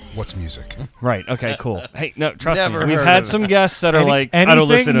music? What's music? Right. Okay. Cool. Hey, no, trust Never me. We've heard had of some guests that are like, I don't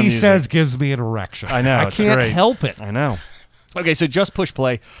listen Anything to he music. says gives me an erection. I know. I it's can't great. help it. I know. Okay, so just push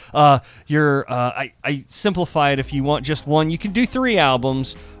play. I simplify it. If you want just one, you can do 3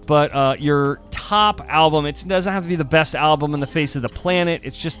 albums, but your top album, it doesn't have to be the best album on the face of the planet.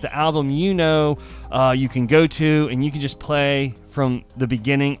 It's just the album you can go to, and you can just play from the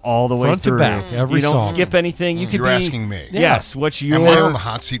beginning all the way Front to through. back, every you don't song. skip anything. You could You're be asking me. Yes. What's your? Am I on the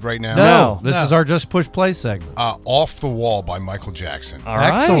hot seat right now? No, this No. is our just push play segment. Off the Wall by Michael Jackson. All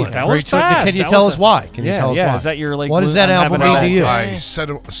right. Excellent. That Great was choice. fast. Can you That tell was us why? Can you yeah, tell us yeah. why? Is that your like? What does that I'm album having mean a- to you? I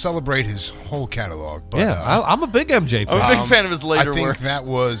celebrate his whole catalog. But, Yeah, I'm a big MJ fan. I'm a big fan of his later I think work. that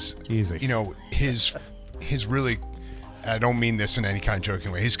was Easy. his really. I don't mean this in any kind of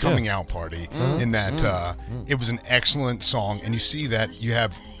joking way. His coming out party, in that it was an excellent song, and you see that you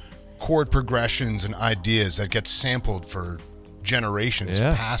have chord progressions and ideas that get sampled for generations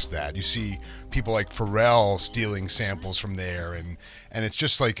Yeah. past that. You see people like Pharrell stealing samples from there, and it's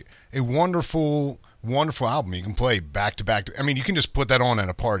just like a wonderful album. You can play back to back. I mean, you can just put that on at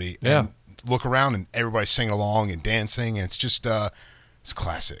a party and look around and everybody singing along and dancing, and it's just it's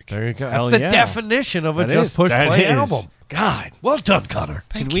classic. There you go. Hell That's the yeah. definition of a That just is- push that play is. album. God. Well done, Connor.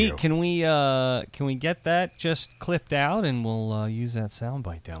 Thank you. Can we get that just clipped out, and we'll use that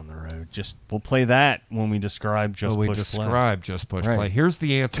soundbite down the road. We'll play that when we describe just we push describe just push Right. play. Here's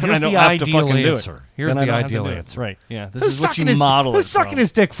the answer. Then I Here's don't the have to ideal fucking do it. answer. Here's Then I the don't have to ideal do it. answer. Right. Yeah. This Who's is what sucking you his, model Who's it sucking from.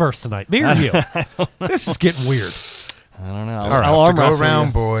 his dick first tonight? Me or you? This is getting weird. I don't know. All right. I'll Have to arm go wrestle around,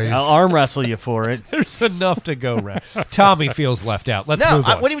 you. boys. I'll arm wrestle you for it. There's enough to go around. Tommy feels left out. Let's No, move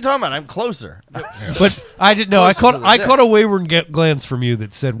on. what are you talking about? I'm closer. But I didn't know. I caught a wayward glance from you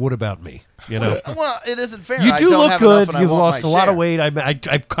that said, "What about me?" You know. Well, it isn't fair. You I do don't look have good. enough and I You've want lost my a lot of share. weight.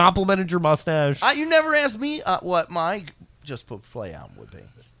 I complimented your mustache. You never asked me what my just put play out would be.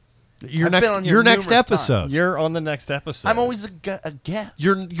 Your I've been on here your next numerous episode. times. You're on the next episode. I'm always a guest.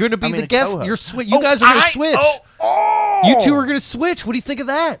 You're going to be I mean, the a guest. co-host. You guys are going to switch. You two are going to switch. What do you think of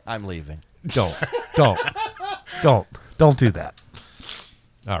that? I'm leaving. Don't do that.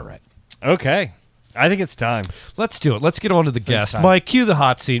 All right. Okay. I think it's time. Let's do it. Let's get on to the guest. time. Mike, cue the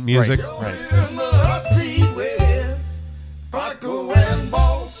hot seat music. Right. In the hot seat with Paco and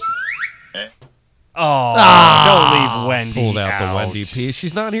Balls. Oh, don't leave Wendy Pulled out the out. Wendy piece.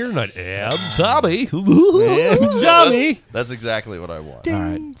 She's not here tonight. And Tommy. Tommy. That's exactly what I want. All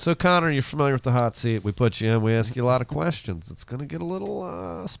right. So, Connor, you're familiar with the hot seat. We put you in. We ask you a lot of questions. It's going to get a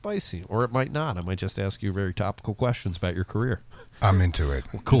little spicy, or it might not. I might just ask you very topical questions about your career. I'm into it.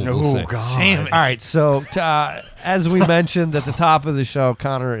 Cool. We'll see. God. Damn it. All right. So, as we mentioned at the top of the show,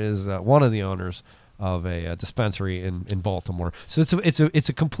 Connor is one of the owners of a dispensary in Baltimore. So it's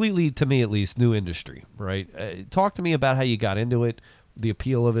a completely, to me at least, new industry, right? Talk to me about how you got into it, the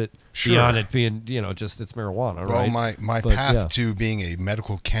appeal of it, Sure. beyond it being just it's marijuana, Well, right? my But, path yeah. to being a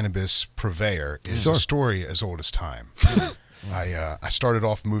medical cannabis purveyor is Sure. a story as old as time. I started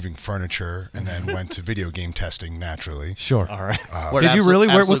off moving furniture and then went to video game testing naturally. Sure. All right. Did you really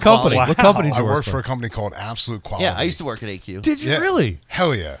work? What Absolute company? Quality. What company did I you work worked for a company called Absolute Quality. Yeah, I used to work at AQ. Did you Yeah. really?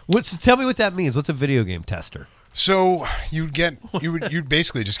 Hell yeah. Tell me what that means. What's a video game tester? So you'd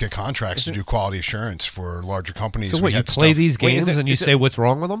basically just get contracts to do quality assurance for larger companies. So We what, you had play stuff- these Wait, games is it- and you is it- say what's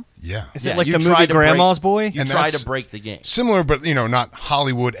wrong with them? Yeah. Is Yeah, it like you the try movie to break- Grandma's Boy? You And try that's to break the game. Similar, but not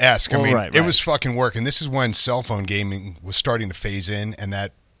Hollywood-esque. I Well, mean, right, it right. was fucking work. And this is when cell phone gaming was starting to phase in, and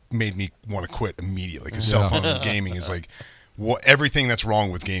that made me want to quit immediately because cell phone gaming is like everything that's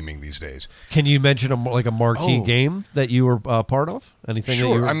wrong with gaming these days. Can you mention a marquee Oh. game that you were part of? Anything that you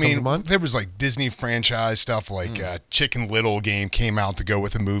Sure. were I comes to mean, mind? there was like Disney franchise stuff, like Chicken Little game came out to go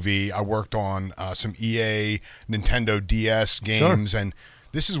with the movie. I worked on some EA, Nintendo DS games, and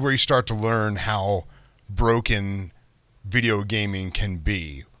this is where you start to learn how broken video gaming can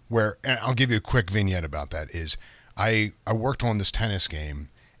be. And I'll give you a quick vignette about that. Is I worked on this tennis game.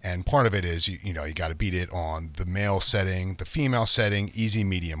 And part of it is, you got to beat it on the male setting, the female setting, easy,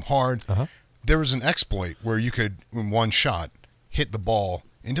 medium, hard. There was an exploit where you could, in one shot, hit the ball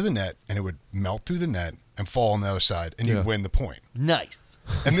into the net, and it would melt through the net and fall on the other side, and you'd win the point. Nice.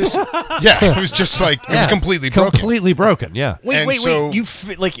 And this, it was just like, it was completely broken. Completely broken, yeah. And so- You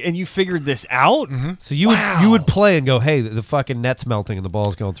you figured this out? So you would play and go, hey, the fucking net's melting and the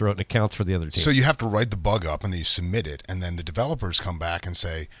ball's going through it and it counts for the other team. So you have to write the bug up, and then you submit it, and then the developers come back and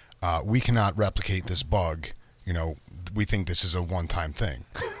say, we cannot replicate this bug. We think this is a one-time thing.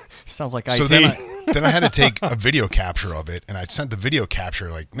 Sounds like So IT. then I had to take a video capture of it, and I'd sent the video capture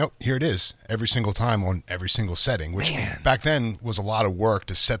like, nope, here it is, every single time on every single setting, which back then was a lot of work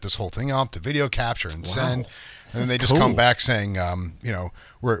to set this whole thing up, to video capture and send. And then they just come back saying,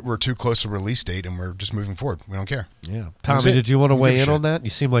 we're too close to release date, and we're just moving forward. We don't care. yeah. That was Tommy, it. did you want to Don't weigh give a in on shit. that? You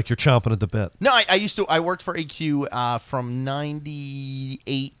seem like you're chomping at the bit. No, I worked for AQ from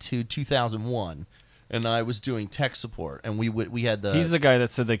 98 to 2001. And I was doing tech support, and we had the. He's the guy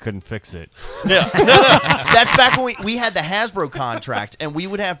that said they couldn't fix it. Yeah, that's back when we had the Hasbro contract, and we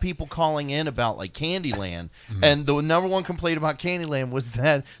would have people calling in about like Candyland, and the number one complaint about Candyland was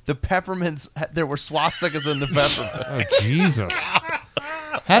that the peppermints there were swastikas in the peppermint. Oh, Jesus.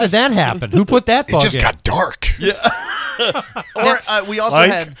 How did that happen? Who put that It bug just in? got dark. Or we also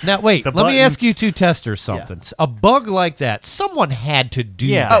Mike? had. Now, wait, The let me button. ask you two testers something. A bug like that, someone had to do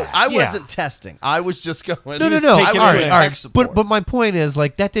Yeah. that. Oh, I Yeah. wasn't testing. I was just going. No. I was All taking doing right, it all tech right. support. But my point is,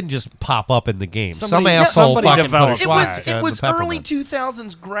 like, that didn't just pop up in the game. Some Somebody- asshole somebody fucking developed put a it was swag it on was the early peppermint.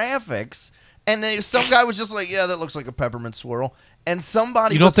 2000s graphics, and some guy was just like, "Yeah, that looks like a peppermint swirl," and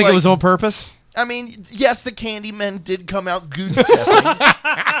somebody You don't was think like, it was on purpose? I mean, yes, the Candymen did come out goose stepping.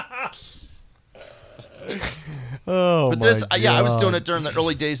 Oh, But this, I was doing it during the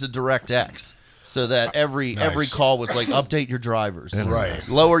early days of DirectX, so that every call was like, update your drivers, Right.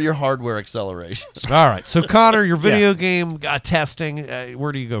 lower your hardware acceleration. All right. So, Connor, your video game testing,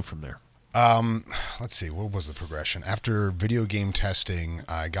 where do you go from there? Let's see, what was the progression? After video game testing,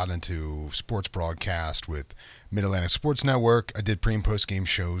 I got into sports broadcast with Mid-Atlantic Sports Network. I did pre- and post-game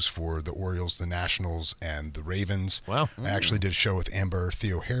shows for the Orioles, the Nationals, and the Ravens. Wow. I actually did a show with Amber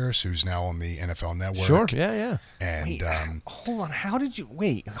Theo Harris, who's now on the NFL Network. Sure, yeah. And Wait, hold on. How did you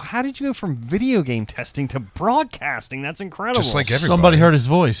go from video game testing to broadcasting? That's incredible. Just like everybody. Somebody heard his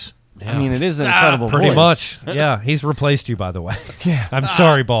voice. I mean, it is an incredible Pretty voice. much. Yeah, he's replaced you, by the way. Yeah. I'm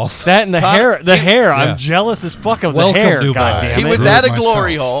sorry, Balls. That and the hair. The hair. Yeah. I'm jealous as fuck of Welcome, the hair. new God boss. damn He it. was Grew at a it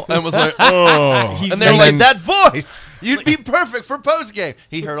glory myself. hole and was like, oh. And they're And like, then- that voice. You'd be perfect for post game.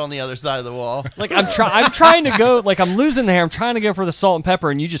 He heard on the other side of the wall. Like I'm trying to go. Like I'm losing the hair. I'm trying to go for the salt and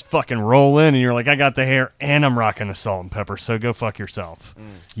pepper, and you just fucking roll in, and you're like, I got the hair, and I'm rocking the salt and pepper. So go fuck yourself.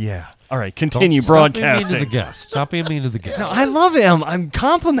 Yeah. All right. Continue Stop being mean to broadcasting. the guest. Stop being mean to the guest. No, I love him. I'm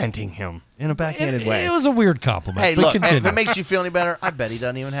complimenting him in a backhanded way. It was a weird compliment. Hey, but look, if continue. it makes you feel any better, I bet he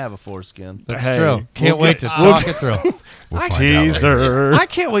doesn't even have a foreskin. That's Hey, true. Can't we'll wait to get- talk it through. We'll find out later. Teaser. I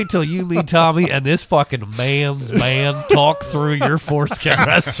can't wait till you, me, Tommy, and this fucking man's man talk through your foreskin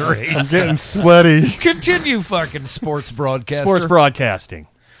restoration. I'm getting sweaty. Continue, fucking sports broadcaster. Sports broadcasting.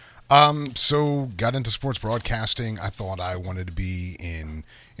 So got into sports broadcasting. I thought I wanted to be in,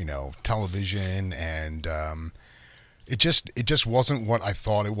 television, and it just wasn't what I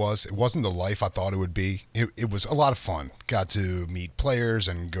thought it was. It wasn't the life I thought it would be. It was a lot of fun. Got to meet players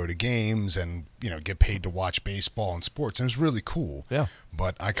and go to games and, get paid to watch baseball and sports. And it was really cool. Yeah.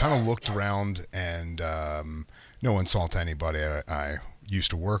 But I kind of looked around and no insult to anybody I used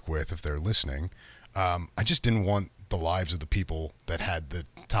to work with if they're listening. I just didn't want the lives of the people that had the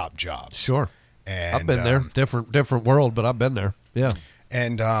top jobs. Sure. And I've been there. Different world, but I've been there. Yeah.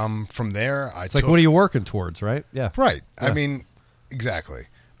 And from there, It's like, what are you working towards, right? Yeah. Right. Yeah. I mean, exactly.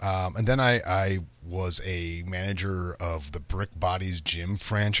 And then I was a manager of the Brick Bodies Gym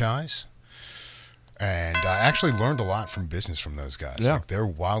franchise. And I actually learned a lot from business from those guys. Yeah. Like, they're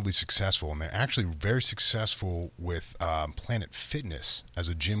wildly successful, and they're actually very successful with Planet Fitness as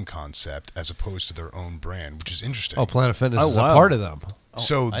a gym concept as opposed to their own brand, which is interesting. Oh, Planet Fitness is wow. a part of them.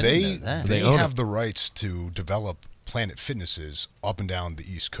 So I they didn't know that. they They own have it. the rights to develop Planet Fitnesses up and down the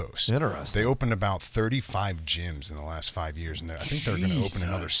East Coast. Interesting. They opened about 35 gyms in the last 5 years, and I think they're going to open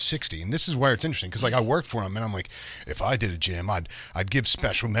another 60. And this is where it's interesting because, like, I work for them, and I'm like, if I did a gym, I'd give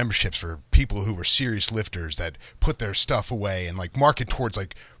special memberships for people who were serious lifters that put their stuff away and like market towards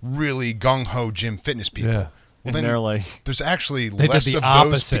like really gung ho gym fitness people. Yeah. Well, And they're like, there's actually They did less the of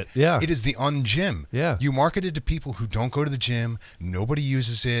opposite, those. yeah. It is the ungym. Yeah. You market it to people who don't go to the gym. Nobody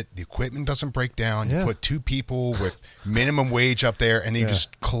uses it. The equipment doesn't break down. Yeah. You put two people with minimum wage up there, and they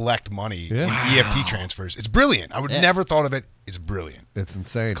just collect money in EFT transfers. It's brilliant. I would never thought of it. It's brilliant. It's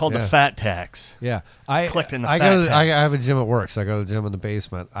insane. it's called yeah. the fat tax. Yeah, I Collecting the I fat go. I tax. have a gym at work, so I go to the gym in the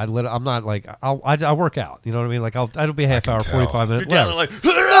basement. I'm not like I work out. You know what I mean? Like I'll be a half hour, tell. 45 minutes. You're down whatever.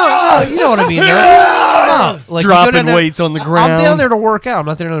 there like, No, you know what I mean. No, like, you go Dropping down there- weights on the I'm ground. down there to work out. I'm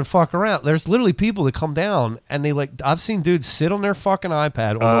not there to fuck around. There's literally people that come down and they like. I've seen dudes sit on their fucking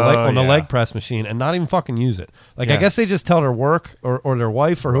iPad on the yeah. leg press machine and not even fucking use it. Like I Yeah. guess they just tell their work or their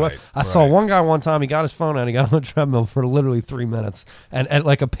wife or whoever. Right, I saw right. one guy one time. He got his phone out. He got on a treadmill for literally 3 minutes and at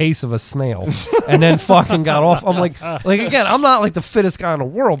like a pace of a snail, and then fucking got off. I'm like again, I'm not like the fittest guy in the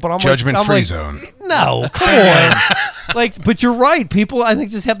world, but I'm Judgment like, I'm free like, zone. No, come on. Like, but you're right. People, I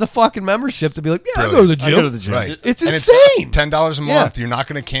think, just have the fucking membership to be like, yeah, I go to the gym. I go to the gym. Right. It's And insane. $10 a Yeah. month. You're not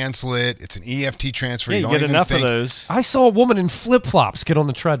going to cancel it. It's an EFT transfer. Yeah, you don't get even enough think. of those. I saw a woman in flip flops get on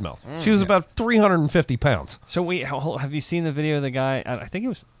the treadmill. She was about 350 pounds. So wait, have you seen the video of the guy? I think it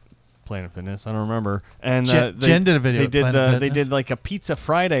was Planet Fitness. I don't remember. And Jen did a video They of did Planet they Fitness. did like a Pizza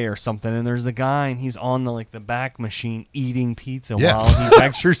Friday or something. And there's the guy, and he's on the back machine eating pizza Yeah. while he's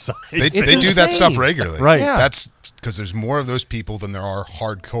exercising. They It's do that stuff insane. regularly. Right. Yeah. That's because there's more of those people than there are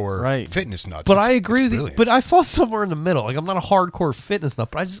hardcore Right. fitness nuts. But It's- I agree it's with you. brilliant. But I fall somewhere in the middle. Like, I'm not a hardcore fitness nut,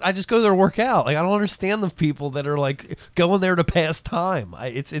 but I just go there to work out. Like, I don't understand the people that are like going there to pass time.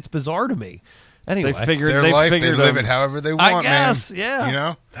 It's bizarre to me. Anyway, They figure- It's their they life. They figured live them- it however they I want, guess, man. yeah. You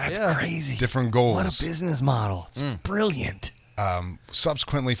know? That's Yeah. crazy. Different goals. What a business model. It's brilliant.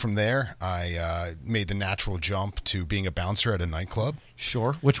 Subsequently from there, I made the natural jump to being a bouncer at a nightclub.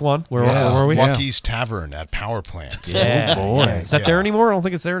 sure. Which one? Where were we? Lucky's Tavern at Power Plant. Yeah. boy. Is that there anymore? I don't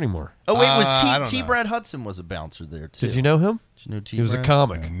think it's there anymore. oh, wait, I was don't T. know. Brad Hudson was a bouncer there, too. Did you know him? Did you know T. He was a Brad?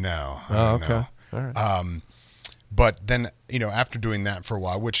 comic. No. I Oh, don't okay. know. All right. But then, after doing that for a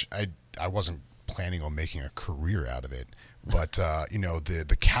while, which I wasn't planning on making a career out of it, but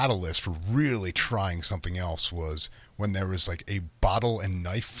the catalyst for really trying something else was when there was like a bottle and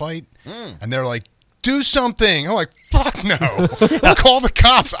knife fight, and they're like, do something. I'm like, fuck no. Call the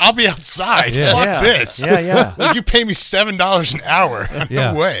cops. I'll be outside. Yeah. Fuck Yeah. this. Yeah. Like, you pay me $7 an hour.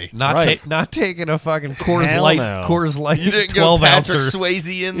 Yeah. No way. Not Right. not taking a fucking Coors Hell Light. no. Coors Light. You didn't go 12 Patrick ouncer.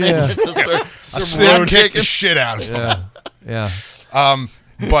 Swayze in there. Yeah. Just start I slap kick the shit out of him. Yeah. Yeah.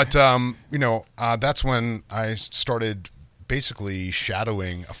 But that's when I started basically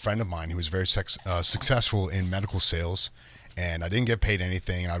shadowing a friend of mine who was very successful in medical sales, and I didn't get paid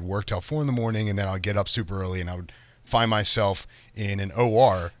anything. I'd work till 4 a.m, and then I'd get up super early, and I would find myself in an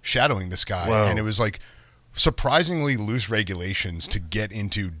OR shadowing this guy, Whoa. and it was like surprisingly loose regulations to get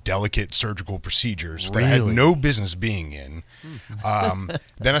into delicate surgical procedures that I had Really? no business being in.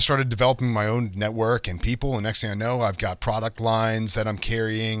 Then I started developing my own network and people, and next thing I know, I've got product lines that I'm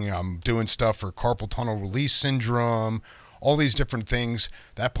carrying. I'm doing stuff for carpal tunnel release syndrome, all these different things.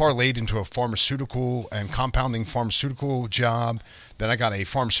 That parlayed into a pharmaceutical and compounding pharmaceutical job. Then I got a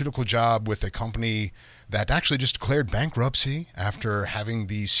pharmaceutical job with a company that actually just declared bankruptcy after having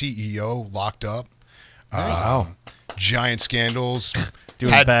the CEO locked up. Wow. Giant scandals.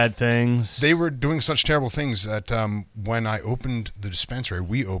 Doing bad things. They were doing such terrible things that when I opened the dispensary,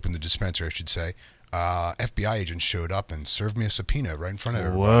 we opened the dispensary, I should say, FBI agents showed up and served me a subpoena right in front of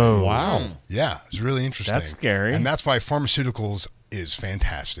everybody. Whoa. Wow. Yeah, it was really interesting. That's scary. And that's why pharmaceuticals is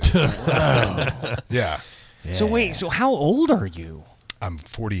fantastic. Yeah. So wait, so how old are you? I'm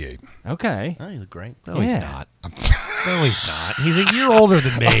 48. Okay. Oh, you look great. No, he's Yeah. not. No, he's not. He's a year older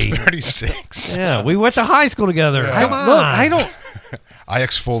than me. I'm 36. Yeah, we went to high school together. Come on. Look, I don't. I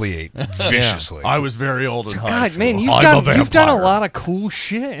exfoliate viciously. I was very old in high God, school. man, you've I'm done a you've done a vampire. lot of cool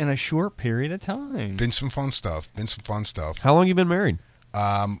shit in a short period of time. Been some fun stuff. How long you been married?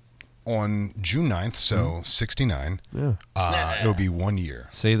 On June 9th, so 69, it'll be 1 year.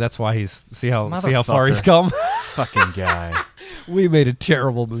 See, that's why he's see how far Motherfucker. he's come. This fucking guy. We made a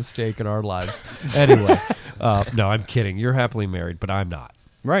terrible mistake in our lives. Anyway, no, I'm kidding. You're happily married, but I'm not.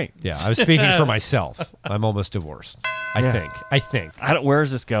 Right. Yeah, I was speaking for myself. I'm almost divorced. I think. I don't. Where is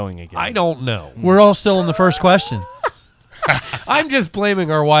this going again? I don't know. We're all still in the first question. I'm just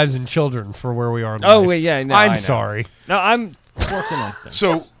blaming our wives and children for where we are in Oh life. wait, yeah. No, I I'm know. sorry. No, I'm working on things.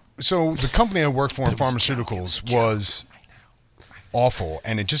 So the company I worked for in pharmaceuticals was awful,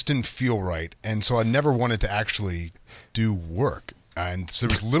 and it just didn't feel right. And so I never wanted to actually do work. And so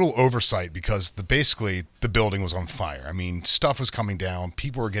there was little oversight because basically the building was on fire. I mean, stuff was coming down,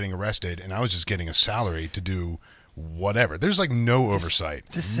 people were getting arrested, and I was just getting a salary to do whatever. There's like no oversight.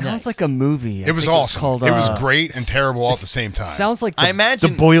 This sounds like a movie. It was awesome. It was great and terrible all at the same time. Sounds like I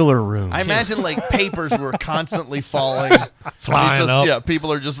imagine the boiler room. I imagine like papers were constantly falling, Flying It's just- up. Yeah,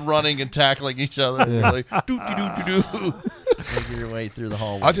 people are just running and tackling each other. You're like doo doo doo doo doo, making your way through the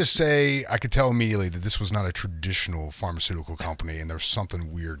hallway. I'll just say I could tell immediately that this was not a traditional pharmaceutical company, and there was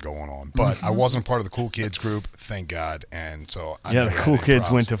something weird going on. But I wasn't part of the cool kids group, thank God. And so I yeah, never the had cool any kids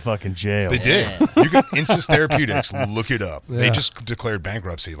problems. went to fucking jail. They did. You can Insys Therapeutics. Look it up. They Yeah. just declared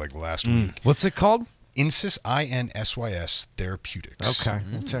bankruptcy like last week. What's it called? Insys INSYS Therapeutics. Okay,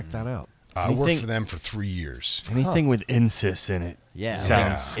 we'll check that out. I worked Anything- for them for 3 years. Anything with Insys in it. Yeah.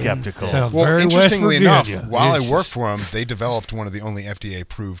 Sounds skeptical. Sounds Well, very interestingly West enough, Virginia. while I It's worked just- for them, they developed one of the only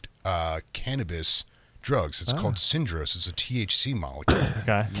FDA-approved cannabis drugs. It's called Syndros. It's a THC molecule.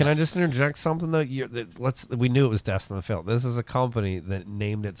 Okay. Can I just interject something though? We knew it was Destin the Film. This is a company that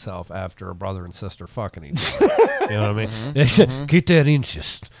named itself after a brother and sister fucking each other. You know what I mean? Get that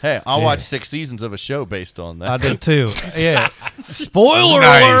interest. Hey, I'll Yeah. watch 6 seasons of a show based on that. I did too. Yeah. Spoiler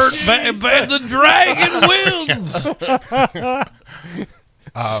Nice. alert! The dragon wins.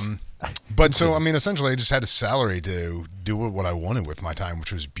 But so, I mean, essentially, I just had a salary to do what I wanted with my time,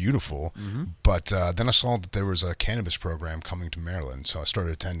 which was beautiful. But then I saw that there was a cannabis program coming to Maryland. So I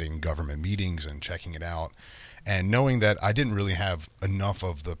started attending government meetings and checking it out. And knowing that I didn't really have enough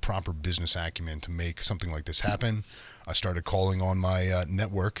of the proper business acumen to make something like this happen, I started calling on my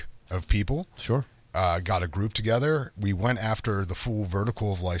network of people. Sure. Got a group together. We went after the full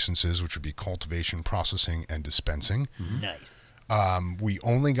vertical of licenses, which would be cultivation, processing, and dispensing. Nice. We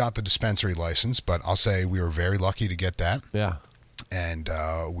only got the dispensary license, but I'll say we were very lucky to get that. Yeah. And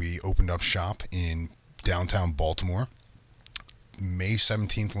we opened up shop in downtown Baltimore May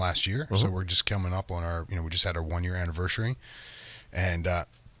 17th last year. So we're just coming up on our, we just had our 1 year anniversary. And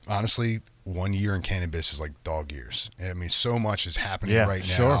honestly, 1 year in cannabis is like dog years. I mean, so much is happening Yeah, right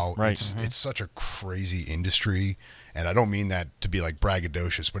sure, now. right. It's such a crazy industry, and I don't mean that to be like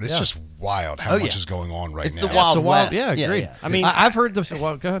braggadocious, but it's just wild how much is going on right now. The Wild West. Yeah, agreed. Yeah. I mean, I've heard the.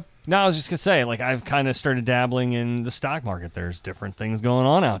 Well, go ahead. No, I was just gonna say, like, I've kind of started dabbling in the stock market. There's different things going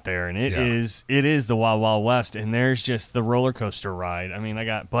on out there, and it is the wild, wild west. And there's just the roller coaster ride. I mean, I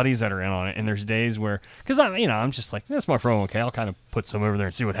got buddies that are in on it, and there's days where, because I'm just like, that's my phone. Okay, I'll kind of put some over there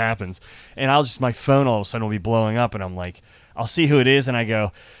and see what happens. And my phone all of a sudden will be blowing up, and I'm like, I'll see who it is, and I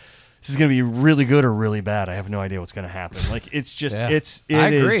go, this is going to be really good or really bad. I have no idea what's going to happen. Like, it's just, Yeah. I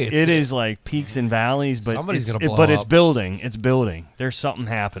agree. It is like peaks and valleys, but Somebody's it's, gonna blow but it's up. building. It's building. There's something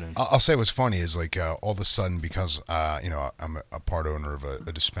happening. I'll say what's funny is like all of a sudden, because I'm a part owner of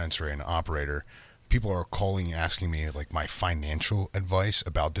a dispensary and an operator, people are calling asking me like my financial advice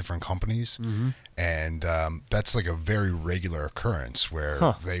about different companies, and that's like a very regular occurrence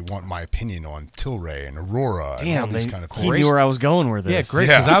where they want my opinion on Tilray and Aurora and all these kind of He things. knew where I was going with Yeah, this. great.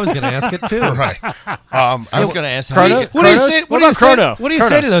 Because I was going to ask it too. Right. I was going to ask how Chrono? you get, What do you Chronos? say? What about Chrono? What do you say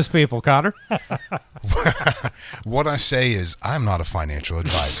Chronos? to those people, Connor? What I say is I'm not a financial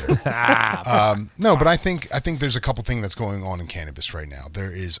advisor. No, but I think there's a couple things that's going on in cannabis right now.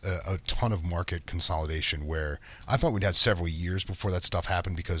 There is a ton of market consolidation where I thought we'd had several years before that stuff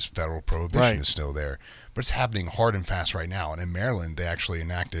happened because federal prohibition is still there. But it's happening hard and fast right now. And in Maryland, they actually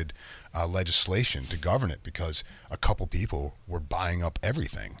enacted legislation to govern it because a couple people were buying up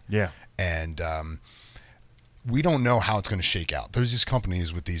everything. Yeah. And we don't know how it's going to shake out. There's these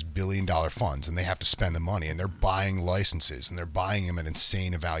companies with these billion-dollar funds, and they have to spend the money, and they're buying licenses, and they're buying them at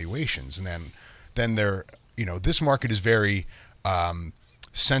insane evaluations. And then they're, this market is very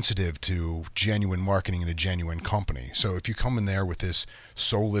sensitive to genuine marketing in a genuine company. So if you come in there with this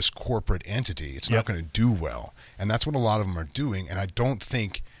soulless corporate entity, it's not going to do well. And that's what a lot of them are doing. And I don't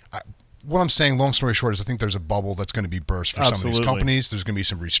think... what I'm saying, long story short, is I think there's a bubble that's going to be burst for some of these companies. There's going to be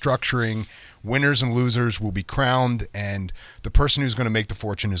some restructuring. Winners and losers will be crowned, and the person who's going to make the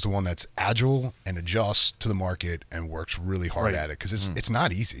fortune is the one that's agile and adjusts to the market and works really hard at it, because it's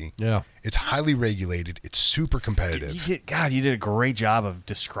not easy. Yeah. It's highly regulated. It's super competitive. You did a great job of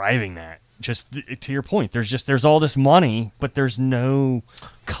describing that. Just to your point, there's all this money, but there's no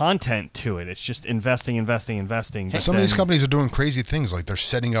content to it. It's just investing. Some of these companies are doing crazy things, like they're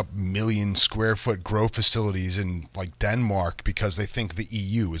setting up 1 million square foot grow facilities in like Denmark because they think the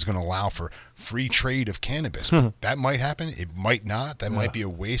EU is going to allow for free trade of cannabis. But that might happen. It might not. That might be a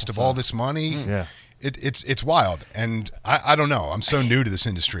waste of all this money. Yeah. It's wild, and I don't know. I'm so new to this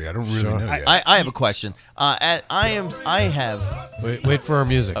industry. I don't really know yet. I have a question. I have. Wait for our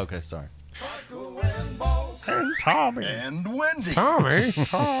music. Okay, sorry. Tommy. And Wendy. Tommy.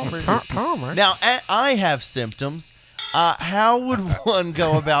 Now, I have symptoms. How would one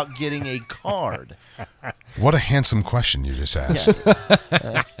go about getting a card? What a handsome question you just asked.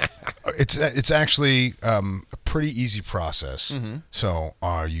 It's actually a pretty easy process. So,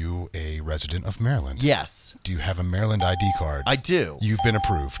 are you a resident of Maryland? Yes. Do you have a Maryland ID card? I do. You've been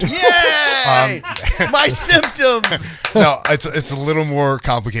approved. Yay! My symptoms. No, it's a little more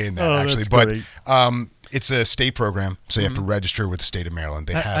complicated than that, actually. That's But it's a state program, so you have to register with the state of Maryland.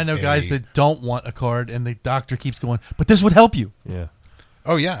 They have I know guys that don't want a card, and the doctor keeps going, but this would help you. Yeah.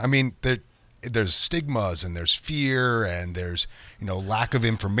 Oh, yeah. I mean, there's stigmas, and there's fear, and there's lack of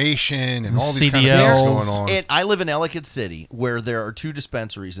information, and all these kind of things going on. And I live in Ellicott City, where there are 2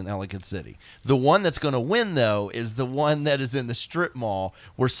 dispensaries in Ellicott City. The one that's going to win, though, is the one that is in the strip mall,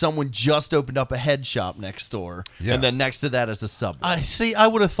 where someone just opened up a head shop next door, and then next to that is a Subway. I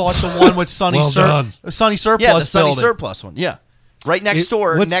would have thought the one with Sunny Surplus. Yeah, the Sunny building. Surplus one. Yeah, right next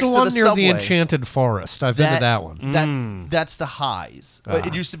door. What's next the one to the near Subway. the Enchanted Forest? I've been to that one. That's the Highs.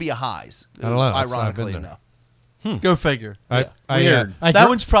 It used to be a Highs. I don't know. I've been Ironically, there. no. Go figure. Weird. That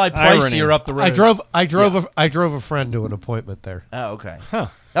one's probably pricier up the road. I drove a friend to an appointment there. Oh, okay.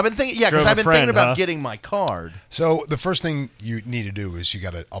 I've been thinking, because I've been thinking about getting my card. So the first thing you need to do is you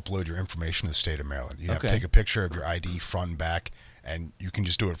got to upload your information to the state of Maryland. You have to take a picture of your ID front and back, and you can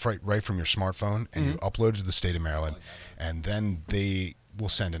just do it right from your smartphone, and you upload it to the state of Maryland, and then they will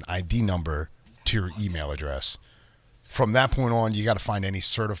send an ID number to your email address. From that point on, you got to find any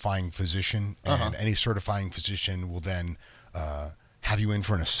certifying physician, and any certifying physician will then have you in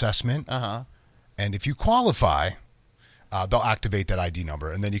for an assessment. And if you qualify, they'll activate that ID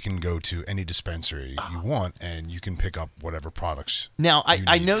number, and then you can go to any dispensary you want, and you can pick up whatever products. Now, I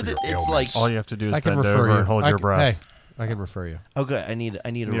need know for that your it's ailments. All you have to do is I can bend refer over you. and hold your breath. Hey, I can refer you. Okay, I need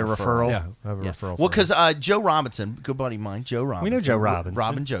a Need a referral. Yeah, I have a referral. Well, for you. because Joe Robinson, good buddy of mine, Joe Robinson. We know Joe Robinson.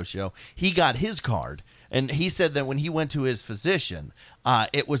 Robin Joe Show. He got his card. And he said that when he went to his physician,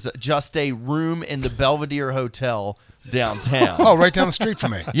 it was just a room in the Belvedere Hotel downtown. Oh, right down the street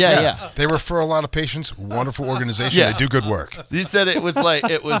from me. Yeah. They refer a lot of patients. Wonderful organization. Yeah. They do good work. He said it was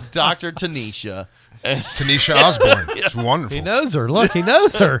Dr. Tanisha. Tanisha Osborne. It's wonderful. He knows her. Look, he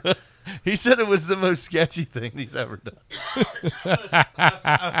knows her. He said it was the most sketchy thing he's ever done.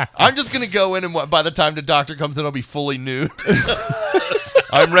 I'm just going to go in, and by the time the doctor comes in, I'll be fully nude.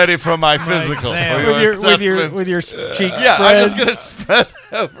 I'm ready for my physical. With your cheeks Yeah, spread. I'm just going to spread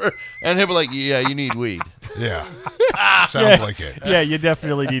over. And he'll be like, yeah, you need weed. Yeah. Sounds like it. Yeah, you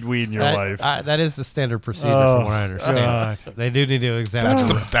definitely need weed in your life. That is the standard procedure, from what I understand. They do need to examine.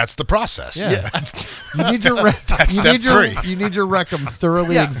 That's the process. Yeah. You need your That's step 3. You need your rectum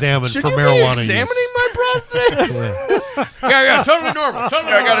thoroughly examined Should for you marijuana be examining use. my prostate? Yeah, totally normal.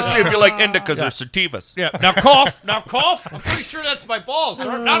 Totally I got to see if you like indicas or sativas. Yeah, now cough. I'm pretty sure that's my balls,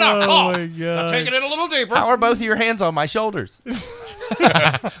 sir. No, cough. my God. Now take it in a little deeper. How are both of your hands on my shoulders?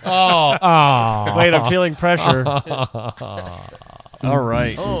 Oh. Wait, I'm feeling pressure. All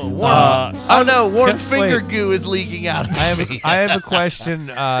right. Oh no, warm Wait. finger goo is leaking out of me. I have a question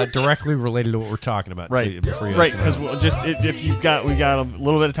directly related to what we're talking about. Right, too, before you right. ask me. Because if we got a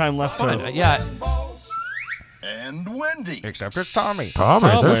little bit of time left. Fine. Yeah. And Wendy. Except it's Tommy.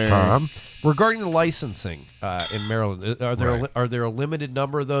 There's Tom. Regarding the licensing in Maryland, are there a limited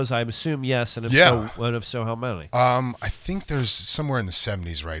number of those? I assume yes, and if so, how many? I think there's somewhere in the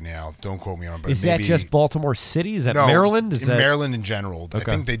 70s right now. Don't quote me on it. But Is maybe, that just Baltimore City? Is that no, Maryland? in Maryland in general. I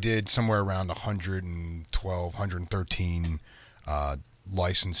Okay. think they did somewhere around 112, 113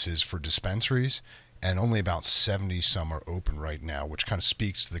 licenses for dispensaries, and only about 70 some are open right now, which kind of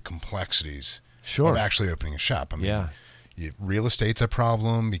speaks to the complexities of actually opening a shop. I mean, real estate's a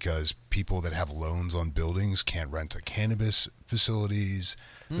problem because people that have loans on buildings can't rent to cannabis facilities.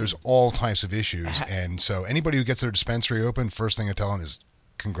 There's all types of issues. And so anybody who gets their dispensary open, first thing I tell them is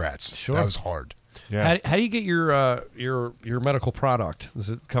congrats. Sure. That was hard. Yeah. How do you get your medical product? Does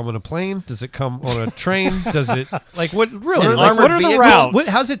it come on a plane? Does it come on a train? Does it what really? An What are armored the vehicle? routes?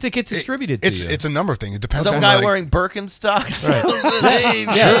 How's it to get distributed to you? It's a number of things. It depends Some on guy wearing Birkenstocks. Right.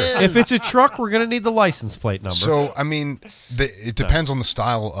 Yeah. If it's a truck, we're gonna need the license plate number. So, I mean, it depends on the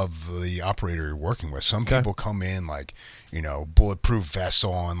style of the operator you're working with. Some people come in like, bulletproof vests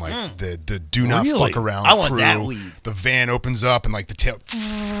on, like the do not fuck around I want crew. that weed. The van opens up and like the tail.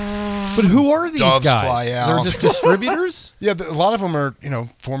 But who are these doves guys? fly out. They're just distributors. Yeah, a lot of them are,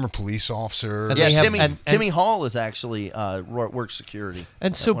 former police officers. And Yeah, they have- Timmy Hall is actually works security.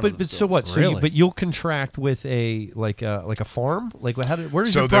 And so, at one of the so what? Really? But you'll contract with a farm. Where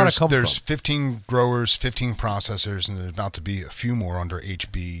does your product there's come there's from? 15 growers, 15 processors, and there's about to be a few more under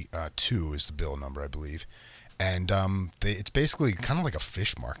HB 2 is the bill number, I believe. And it's basically kind of like a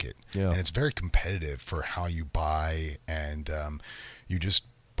fish market, and it's very competitive for how you buy, and you just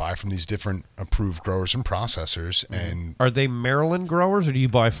buy from these different approved growers and processors. And Are they Maryland growers, or do you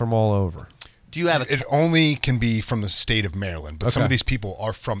buy from all over? Do you have it only can be from the state of Maryland, but some of these people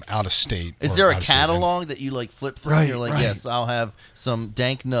are from out of state. Is or there a out of state. catalog that you flip through? and you're like, yes, I'll have some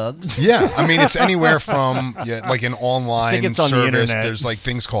dank nugs. Yeah, I mean, it's anywhere from like an I online think it's on the service. internet. There's like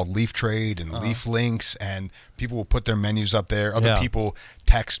things called Leaf Trade and Leaf Links, and people will put their menus up there. Other people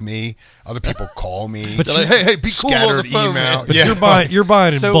text me. Other people call me. But They're like, hey, be cool on Scattered the phone, email. man. But Yeah. you're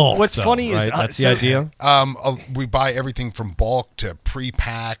buying in So bulk. what's though, funny is, right? That's the so- idea. We buy everything from bulk to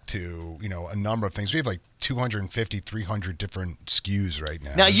pre-pack to a number of things. We have like 250, 300 different SKUs right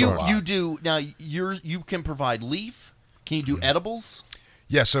now. Now It's a lot. you can provide leaf. Can you do edibles?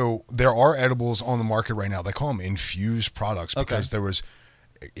 Yeah, so there are edibles on the market right now. They call them infused products because there was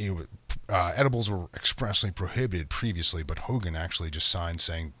edibles were expressly prohibited previously, but Hogan actually just signed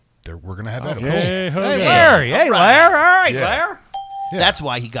saying we're going to have edibles. Hey, Hogan. Larry. Hey, Larry. All right, Yeah. Larry. Yeah. That's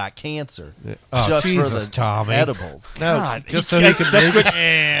why he got cancer. Oh, just Jesus, for the Tommy. edibles. No, God, just so he could make it.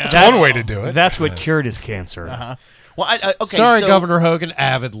 That's one way to do it. That's what cured his cancer. Well, okay. Sorry, so, Governor Hogan,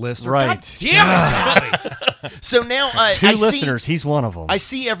 avid listener. Right. God damn it. So now Two I listeners. He's one of them. I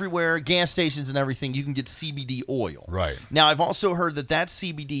see everywhere, gas stations and everything, you can get CBD oil. Right. Now, I've also heard that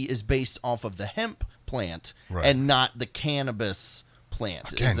CBD is based off of the hemp plant Right. and not the cannabis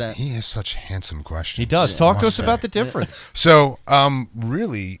plant. Again, is that, he has such handsome questions. He does. I Talk to must us about say. the difference. So,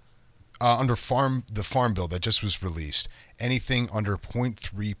 really, under the farm bill that just was released, anything under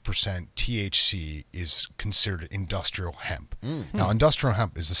 0.3% THC is considered industrial hemp. Now, industrial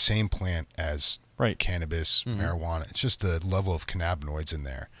hemp is the same plant as cannabis, marijuana. It's just the level of cannabinoids in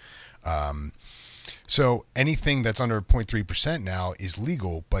there. So anything that's under 0.3% now is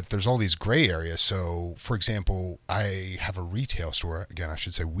legal, but there's all these gray areas. So, for example, I have a retail store. Again, I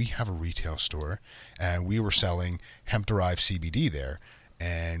should say we have a retail store, and we were selling hemp-derived CBD there.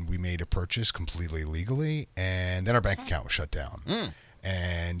 And we made a purchase completely legally, and then our bank account was shut down.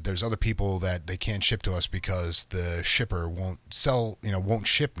 And there's other people that they can't ship to us because the shipper won't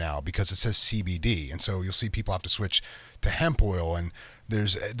ship now because it says CBD. And so you'll see people have to switch to hemp oil, and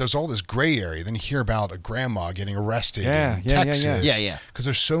there's all this gray area. Then you hear about a grandma getting arrested in Texas. Yeah. Because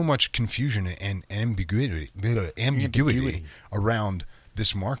there's so much confusion and ambiguity around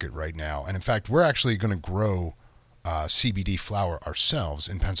this market right now. And in fact, we're actually going to grow CBD flower ourselves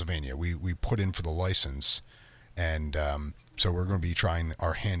in Pennsylvania. We put in for the license, and so we're going to be trying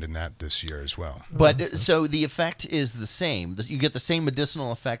our hand in that this year as well. But so the effect is the same. You get the same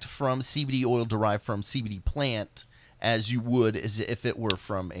medicinal effect from CBD oil derived from CBD plant as you would as if it were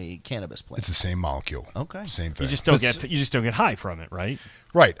from a cannabis plant. It's the same molecule. Okay. Same thing. You just don't get high from it, right?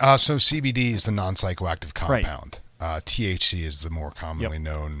 Right. So CBD is the non-psychoactive compound. Right. THC is the more commonly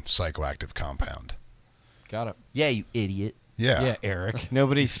known psychoactive compound. Got it. Yeah, you idiot. Yeah. Yeah, Eric.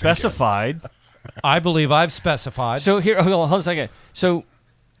 Nobody specified. I believe I've specified. So here, hold on a second. So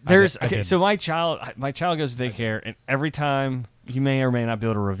there's I did. so my child goes to daycare, and every time, you may or may not be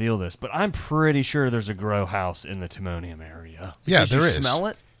able to reveal this, but I'm pretty sure there's a grow house in the Timonium area. Yeah, Did there you is. Smell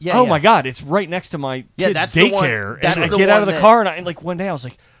it? Yeah. Oh my God, it's right next to my kid's that's the one- daycare. that's And I the get out of one the that- car, and I like one day I was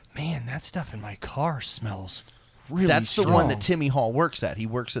like, man, that stuff in my car smells really That's strong. the one that Timmy Hall works at. He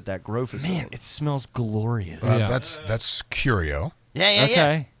works at that grow facility. Man, it smells glorious. That's Curio. Yeah.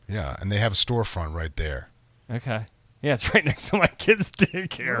 Okay. Yeah, and they have a storefront right there. Okay. Yeah, it's right next to my kid's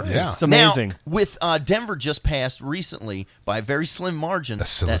daycare. Yeah. It's amazing. Now, with Denver just passed recently by a very slim margin. The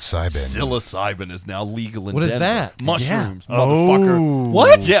psilocybin. Psilocybin is now legal in What is Denver. that? Mushrooms, Yeah. motherfucker. Oh.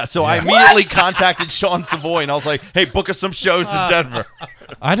 What? Yeah, so I immediately contacted Sean Savoy and I was like, hey, book us some shows in Denver.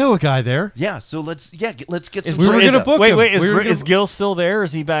 I know a guy there. Yeah, so let's get some we were shows gonna up. book Wait, him. is, We were is gonna- Gil still there? Or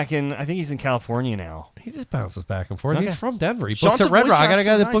is he back in? I think he's in California now. He just bounces back and forth. Okay. He's from Denver. He Sean books at Red Savoy's Rock. I got got a guy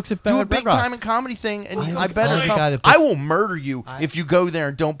some that nice- books at do a Red big Rock. time and comedy thing, and I I better have a come. guy that I books- will murder you if you go there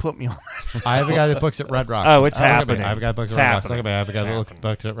and don't put me on that. I have a guy that books at Red Rocks. Oh, it's Look at me. happening. I have a guy that books It's at Red Rocks. happening. Look at me. I have a guy It's that happening.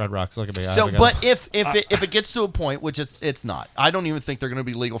 books at Red Rocks. Look at me. I So, have a guy but if it gets to a point, which it's not, I don't even think they're going to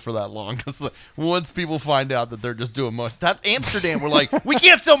be legal for that long. Because once people find out that they're just doing that Amsterdam, we're like, we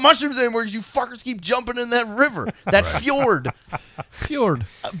can't sell mushrooms anymore. You fuckers keep jumping in that river, that fjord. Fjord.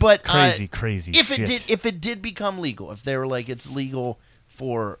 But Crazy. If shit. it did become legal, if they were like it's legal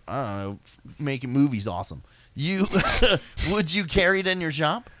for I don't know, making movies awesome, you would you carry it in your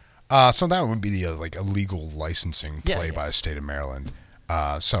shop? So that would be the like a legal licensing Yeah, play yeah. by the state of Maryland.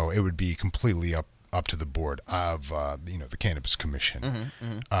 So it would be completely up to the board of the Cannabis Commission.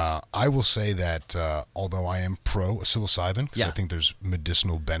 I will say that although I am pro psilocybin because I think there's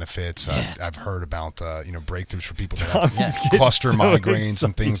medicinal benefits. I've heard about breakthroughs for people that have cluster migraines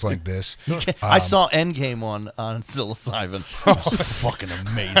and things like this. I saw Endgame on psilocybin. It's fucking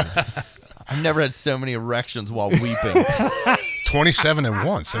amazing. I've never had so many erections while weeping. 27 at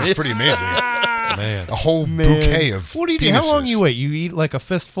once. That was pretty amazing. Man. A whole bouquet of What do you do? penises. How long you wait? You eat like a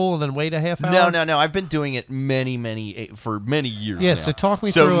fistful and then wait a half hour? No. I've been doing it for many years. Yeah, now. so talk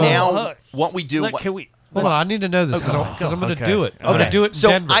me so through. now, what we do? Can we? Hold on, I need to know this because I'm going to do it. I'm going to do it in So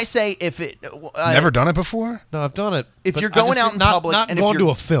Denver. I say if it Never done it before? No, I've done it. If but you're I going just out mean in not, public not and if going you're-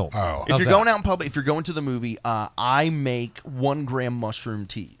 to a film. Oh. If you're going out in public, if you're going to the movie, I make 1 gram mushroom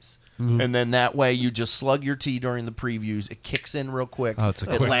teas. And then that way you just slug your tea during the previews. It kicks in real quick. Oh, it's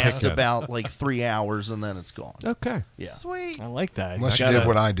a it quick lasts kick in. about like 3 hours and then it's gone. Okay. Yeah. Sweet. I like that. Unless You you did gotta-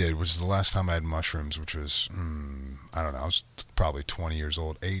 what I did, which is the last time I had mushrooms, which was, I don't know, I was probably 20 years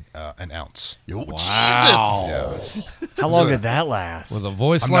old, ate an ounce. Wow. Yeah. How long did that last? With a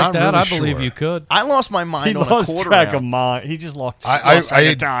voice I'm like not that, really I believe sure. you could. I lost my mind He on lost a quarter track ounce. of mine. He just lost I track of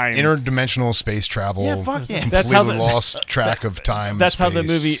had time. interdimensional space travel. Yeah, fuck yeah. Completely That's how the- lost track of time. That's how and the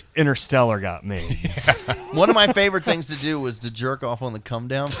space. movie Interstellar got made. One of my favorite things to do was to jerk off on the come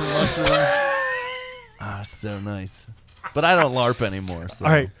down from mushroom. So nice. But I don't LARP anymore. So.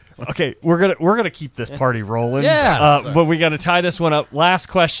 All right. Okay, we're gonna keep this party rolling. Yeah. But we got to tie this one up. Last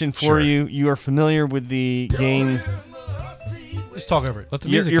question for Sure. you. You are familiar with the game? Just talk over it. Let the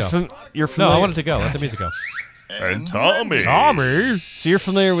music you're go. you're No, familiar. I want it to go. Let the music go. And Tommy. So you're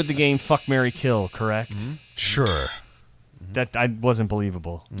familiar with the game Fuck, Marry, Kill, correct? Sure. That wasn't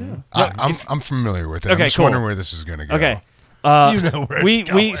believable. I'm familiar with it. Okay, I'm just cool. wondering where this is going to go. Okay. You know where it's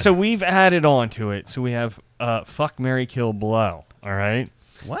going. So we've added on to it. So we have Fuck, Marry, Kill, Blow. All right.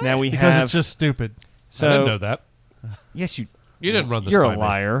 What? Now we Because have it's just stupid. so I didn't know that. yes you You didn't run this. You're by a me.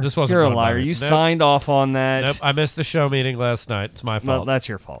 liar. This wasn't You're a run by liar. me. You Nope. signed off on that. Nope. I missed the show meeting last night. It's my fault. Well, that's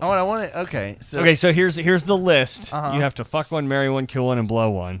your fault. Oh, and I want to. Okay. So here's the list. Uh-huh. You have to fuck one, marry one, kill one, and blow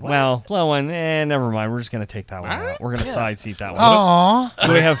one. Well, blow one. Never mind. We're just gonna take that one out. We're gonna side seat that one. Aww.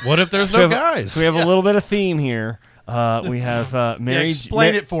 So we have. What if there's so no we have- guys? So we have a little bit of theme here. We have Mary.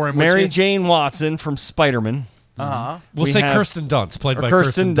 explain it for him, would Mary you? Jane Watson from Spider-Man. We'll We say have- Kirsten Dunst, played or by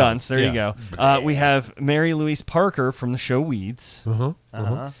Kirsten Dunst. There you Yeah. go. We have Mary Louise Parker from the show Weeds.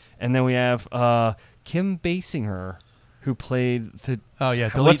 And then we have Kim Basinger, who played the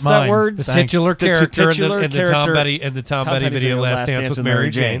delete what's mine. that word? The titular character in the Tom character- Betty video Last Dance with Mary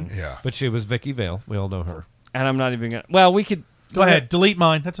Jane. Yeah. But she was Vicky Vale. We all know her. And I'm not even gonna. Well, we could Go ahead, delete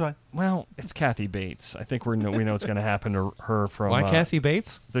mine. That's fine. Well, it's Kathy Bates. I think we know what's going to happen to her from. Why Kathy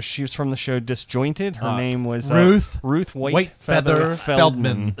Bates? She was from the show Disjointed. Her name was Ruth Whitefeather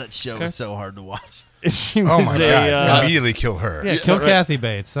Feldman. That show was so hard to watch. She Oh was my a, god! Immediately kill her. Yeah, kill Kathy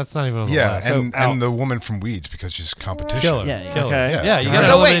Bates. That's not even on the Yeah, list. and the woman from Weeds because she's competition. Kill her. Yeah, Kill her. Okay. Yeah, you got to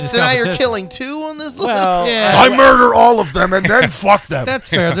So eliminate wait, his so now you're competition. killing 2 on this list? Well, Yeah. I murder all of them and then fuck them.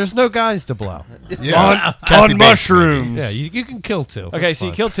 That's fair. There's no guys to blow. Yeah. Kathy on Bates, mushrooms. Yeah, you can kill 2. Okay, That's so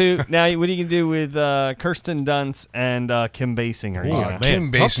you fine. kill 2. Now, what are you going to do with Kirsten Dunst and Kim Basinger? maybe. man,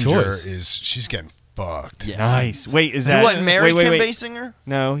 Kim tough Basinger choice. she's getting fucked. Yeah. Nice. Wait, is You that wouldn't marry wait, Kim wait. Basinger?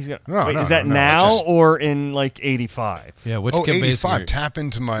 No, he's got. No, wait, no, is that no, now just- or in like 85? Yeah, which Oh, Kim 85. Basinger? Tap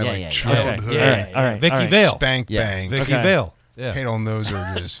into my Yeah, yeah. childhood. Okay. All right. Vicky all right. Vale. Spank Yeah. bang. Vicky Okay. Vale. Yeah. Hate on those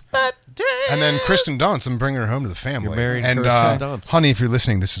urges. And then Kristen Dunst, I'm bringing her home to the family. You're marrying and Kirsten Dunst. honey, if you're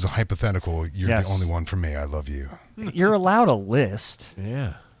listening, this is a hypothetical. You're Yes. the only one for me. I love you. You're allowed a list.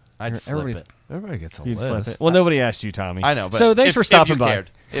 Yeah. I'd flip Everybody's- it. Everybody gets a You'd list. flip it. Well, nobody asked you, Tommy. I know, but so thanks if- for stopping if you by. cared.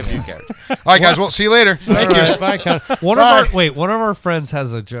 If you cared. All right, guys. Well, see you later. Thank you. All right, bye, Con. One of our friends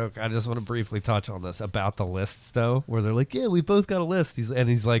has a joke. I just want to briefly touch on this about the lists, though, where they're like, "Yeah, we both got a list." He's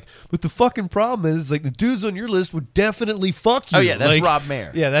like, "But the fucking problem is, like, the dudes on your list would definitely fuck you." Oh, yeah, that's Like- Rob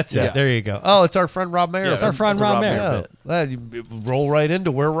Mayer. Yeah, that's Yeah. it. There you go. Oh, it's our friend Rob Mayer. Yeah, It's our friend that's a Rob Mayer Mayer. bit. Well, you roll right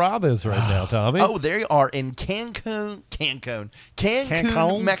into where Rob is right now, Tommy. Oh, they are in Cancun,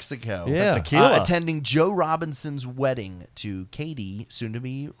 Mexico. Yeah. Tequila. Attending Joe Robinson's wedding to Katie, soon to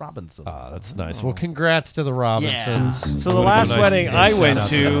be Robinson. That's nice. Well, congrats to the Robinsons. So the Would've been last nice wedding to get a I shout went out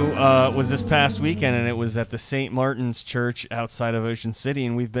to was this past weekend, and it was at the St. Martin's Church outside of Ocean City,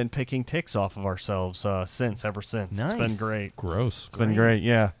 and we've been picking ticks off of ourselves ever since. Nice. It's been great. Gross. It's been great.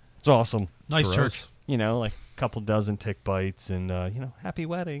 Yeah, it's awesome. Nice Gross. church. You know, like a couple dozen tick bites, and happy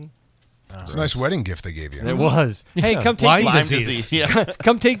wedding. It's a nice wedding gift they gave you. It was. Hey, come take Lyme these. disease. Yeah.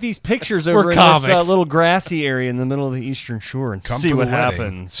 Come take these pictures We're over in this comics. little grassy area in the middle of the Eastern Shore and Come see for what the wedding.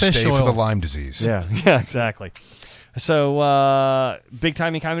 happens. Stay Fish for oil. the Lyme disease. Yeah, exactly. So,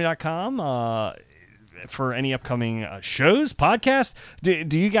 bigtimingcomedy.com for any upcoming shows, podcasts.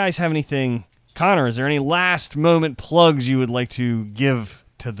 Do you guys have anything? Connor, is there any last moment plugs you would like to give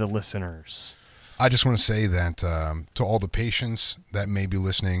to the listeners? I just want to say that to all the patients that may be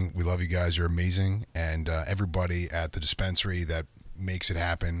listening, we love you guys. You're amazing. And everybody at the dispensary that makes it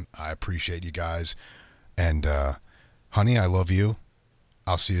happen, I appreciate you guys. And honey, I love you.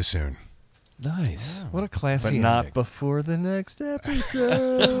 I'll see you soon. Nice. What a classy But not ending. before the next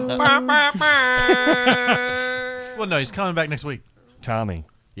episode. Well, no, he's coming back next week. Tommy.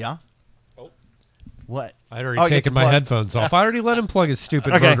 Yeah? What? I'd already Oh, you get taken to my plug- headphones off. I already let him plug his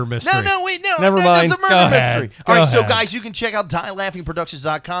stupid Okay. murder mystery. No, wait, no. Never That's mind. a murder Go ahead. mystery. All right, Go so ahead. guys, you can check out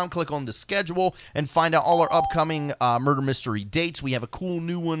DieLaughingProductions.com, click on the schedule, and find out all our upcoming murder mystery dates. We have a cool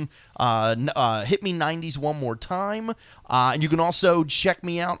new one, Hit Me 90s One More Time. And you can also check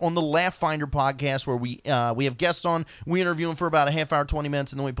me out on the Laugh Finder podcast, where we have guests on. We interview them for about a half hour, 20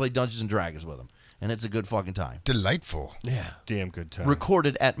 minutes, and then we play Dungeons and Dragons with them. And it's a good fucking time. Delightful. Yeah. Damn good time.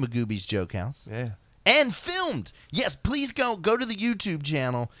 Recorded at Magooby's Joke House. Yeah. And filmed. Yes, please go to the YouTube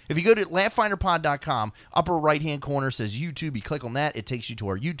channel. If you go to laughfinderpod.com, upper right-hand corner says YouTube. You click on that. It takes you to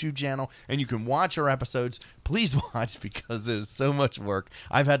our YouTube channel, and you can watch our episodes. Please watch, because it is so much work.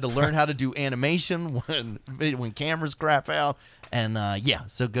 I've had to learn how to do animation when cameras crap out. And,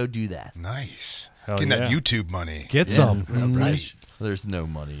 so go do that. Nice. Hell Getting that yeah. YouTube money. Get some. All right. There's no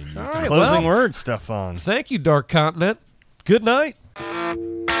money in YouTube. All right, Closing well, words, Stefan. thank you, Dark Continent. Good night.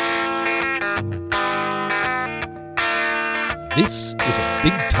 This is a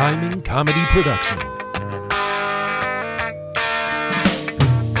Big Timing Comedy production.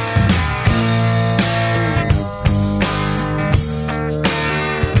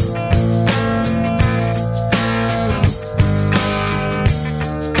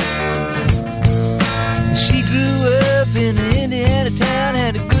 She grew up in an Indiana town,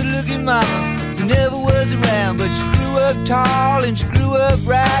 had a good-looking mama who never was around, but she grew up tall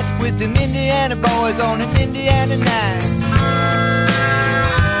with them Indiana boys on an Indiana night.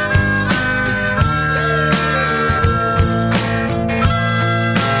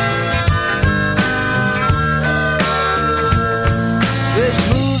 Well, she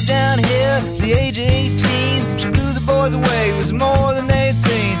moved down here at the age of 18. She blew the boys away, it was more than they'd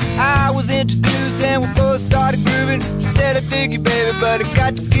seen. I was introduced and we both started grooving. She said, I dig you, baby, but I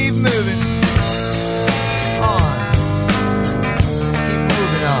got to keep moving on. Keep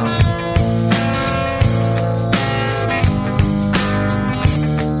moving on.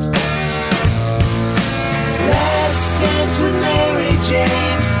 Last dance with Mary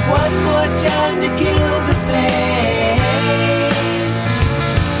Jane. One more time to kill the pain.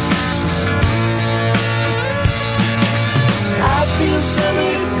 I feel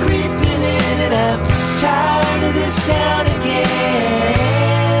summer creeping in and I'm tired of this town again.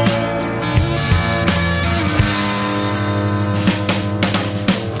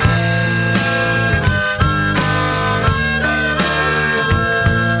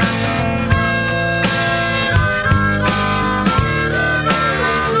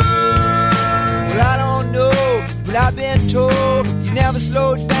 Well, I don't know, but I've been told you never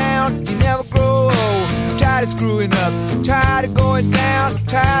slow down, you never grow old. I'm tired of screwing up, I'm tired of going down, I'm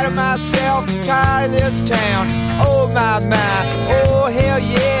tired of myself, I'm tired of this town. Oh my, oh hell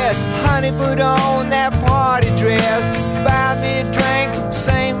yes. Honey, put on that party dress, buy me a drink,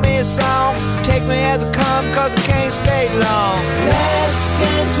 sing me a song, take me as I come, cause I can't stay long. Last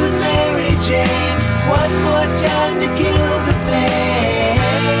dance with Mary Jane, one more time to kill the pain.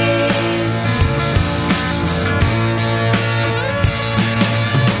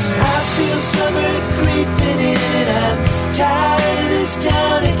 I feel summer creeping in, I'm tired of this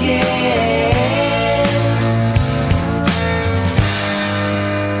town again.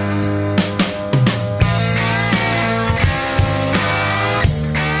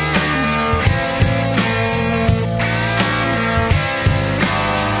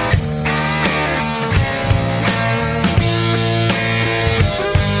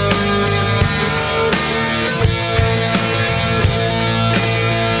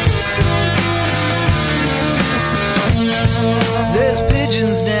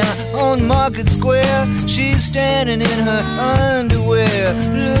 Market Square, she's standing in her underwear,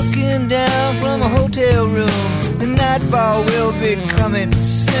 looking down from a hotel room. The nightfall will be coming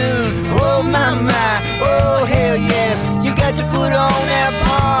soon. Oh my, oh hell yes. You got to put on that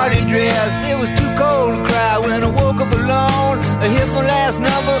party dress. It was too cold to cry when I woke up alone. I hit my last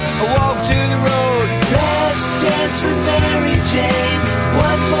number, I walked to the road. Last dance with Mary Jane,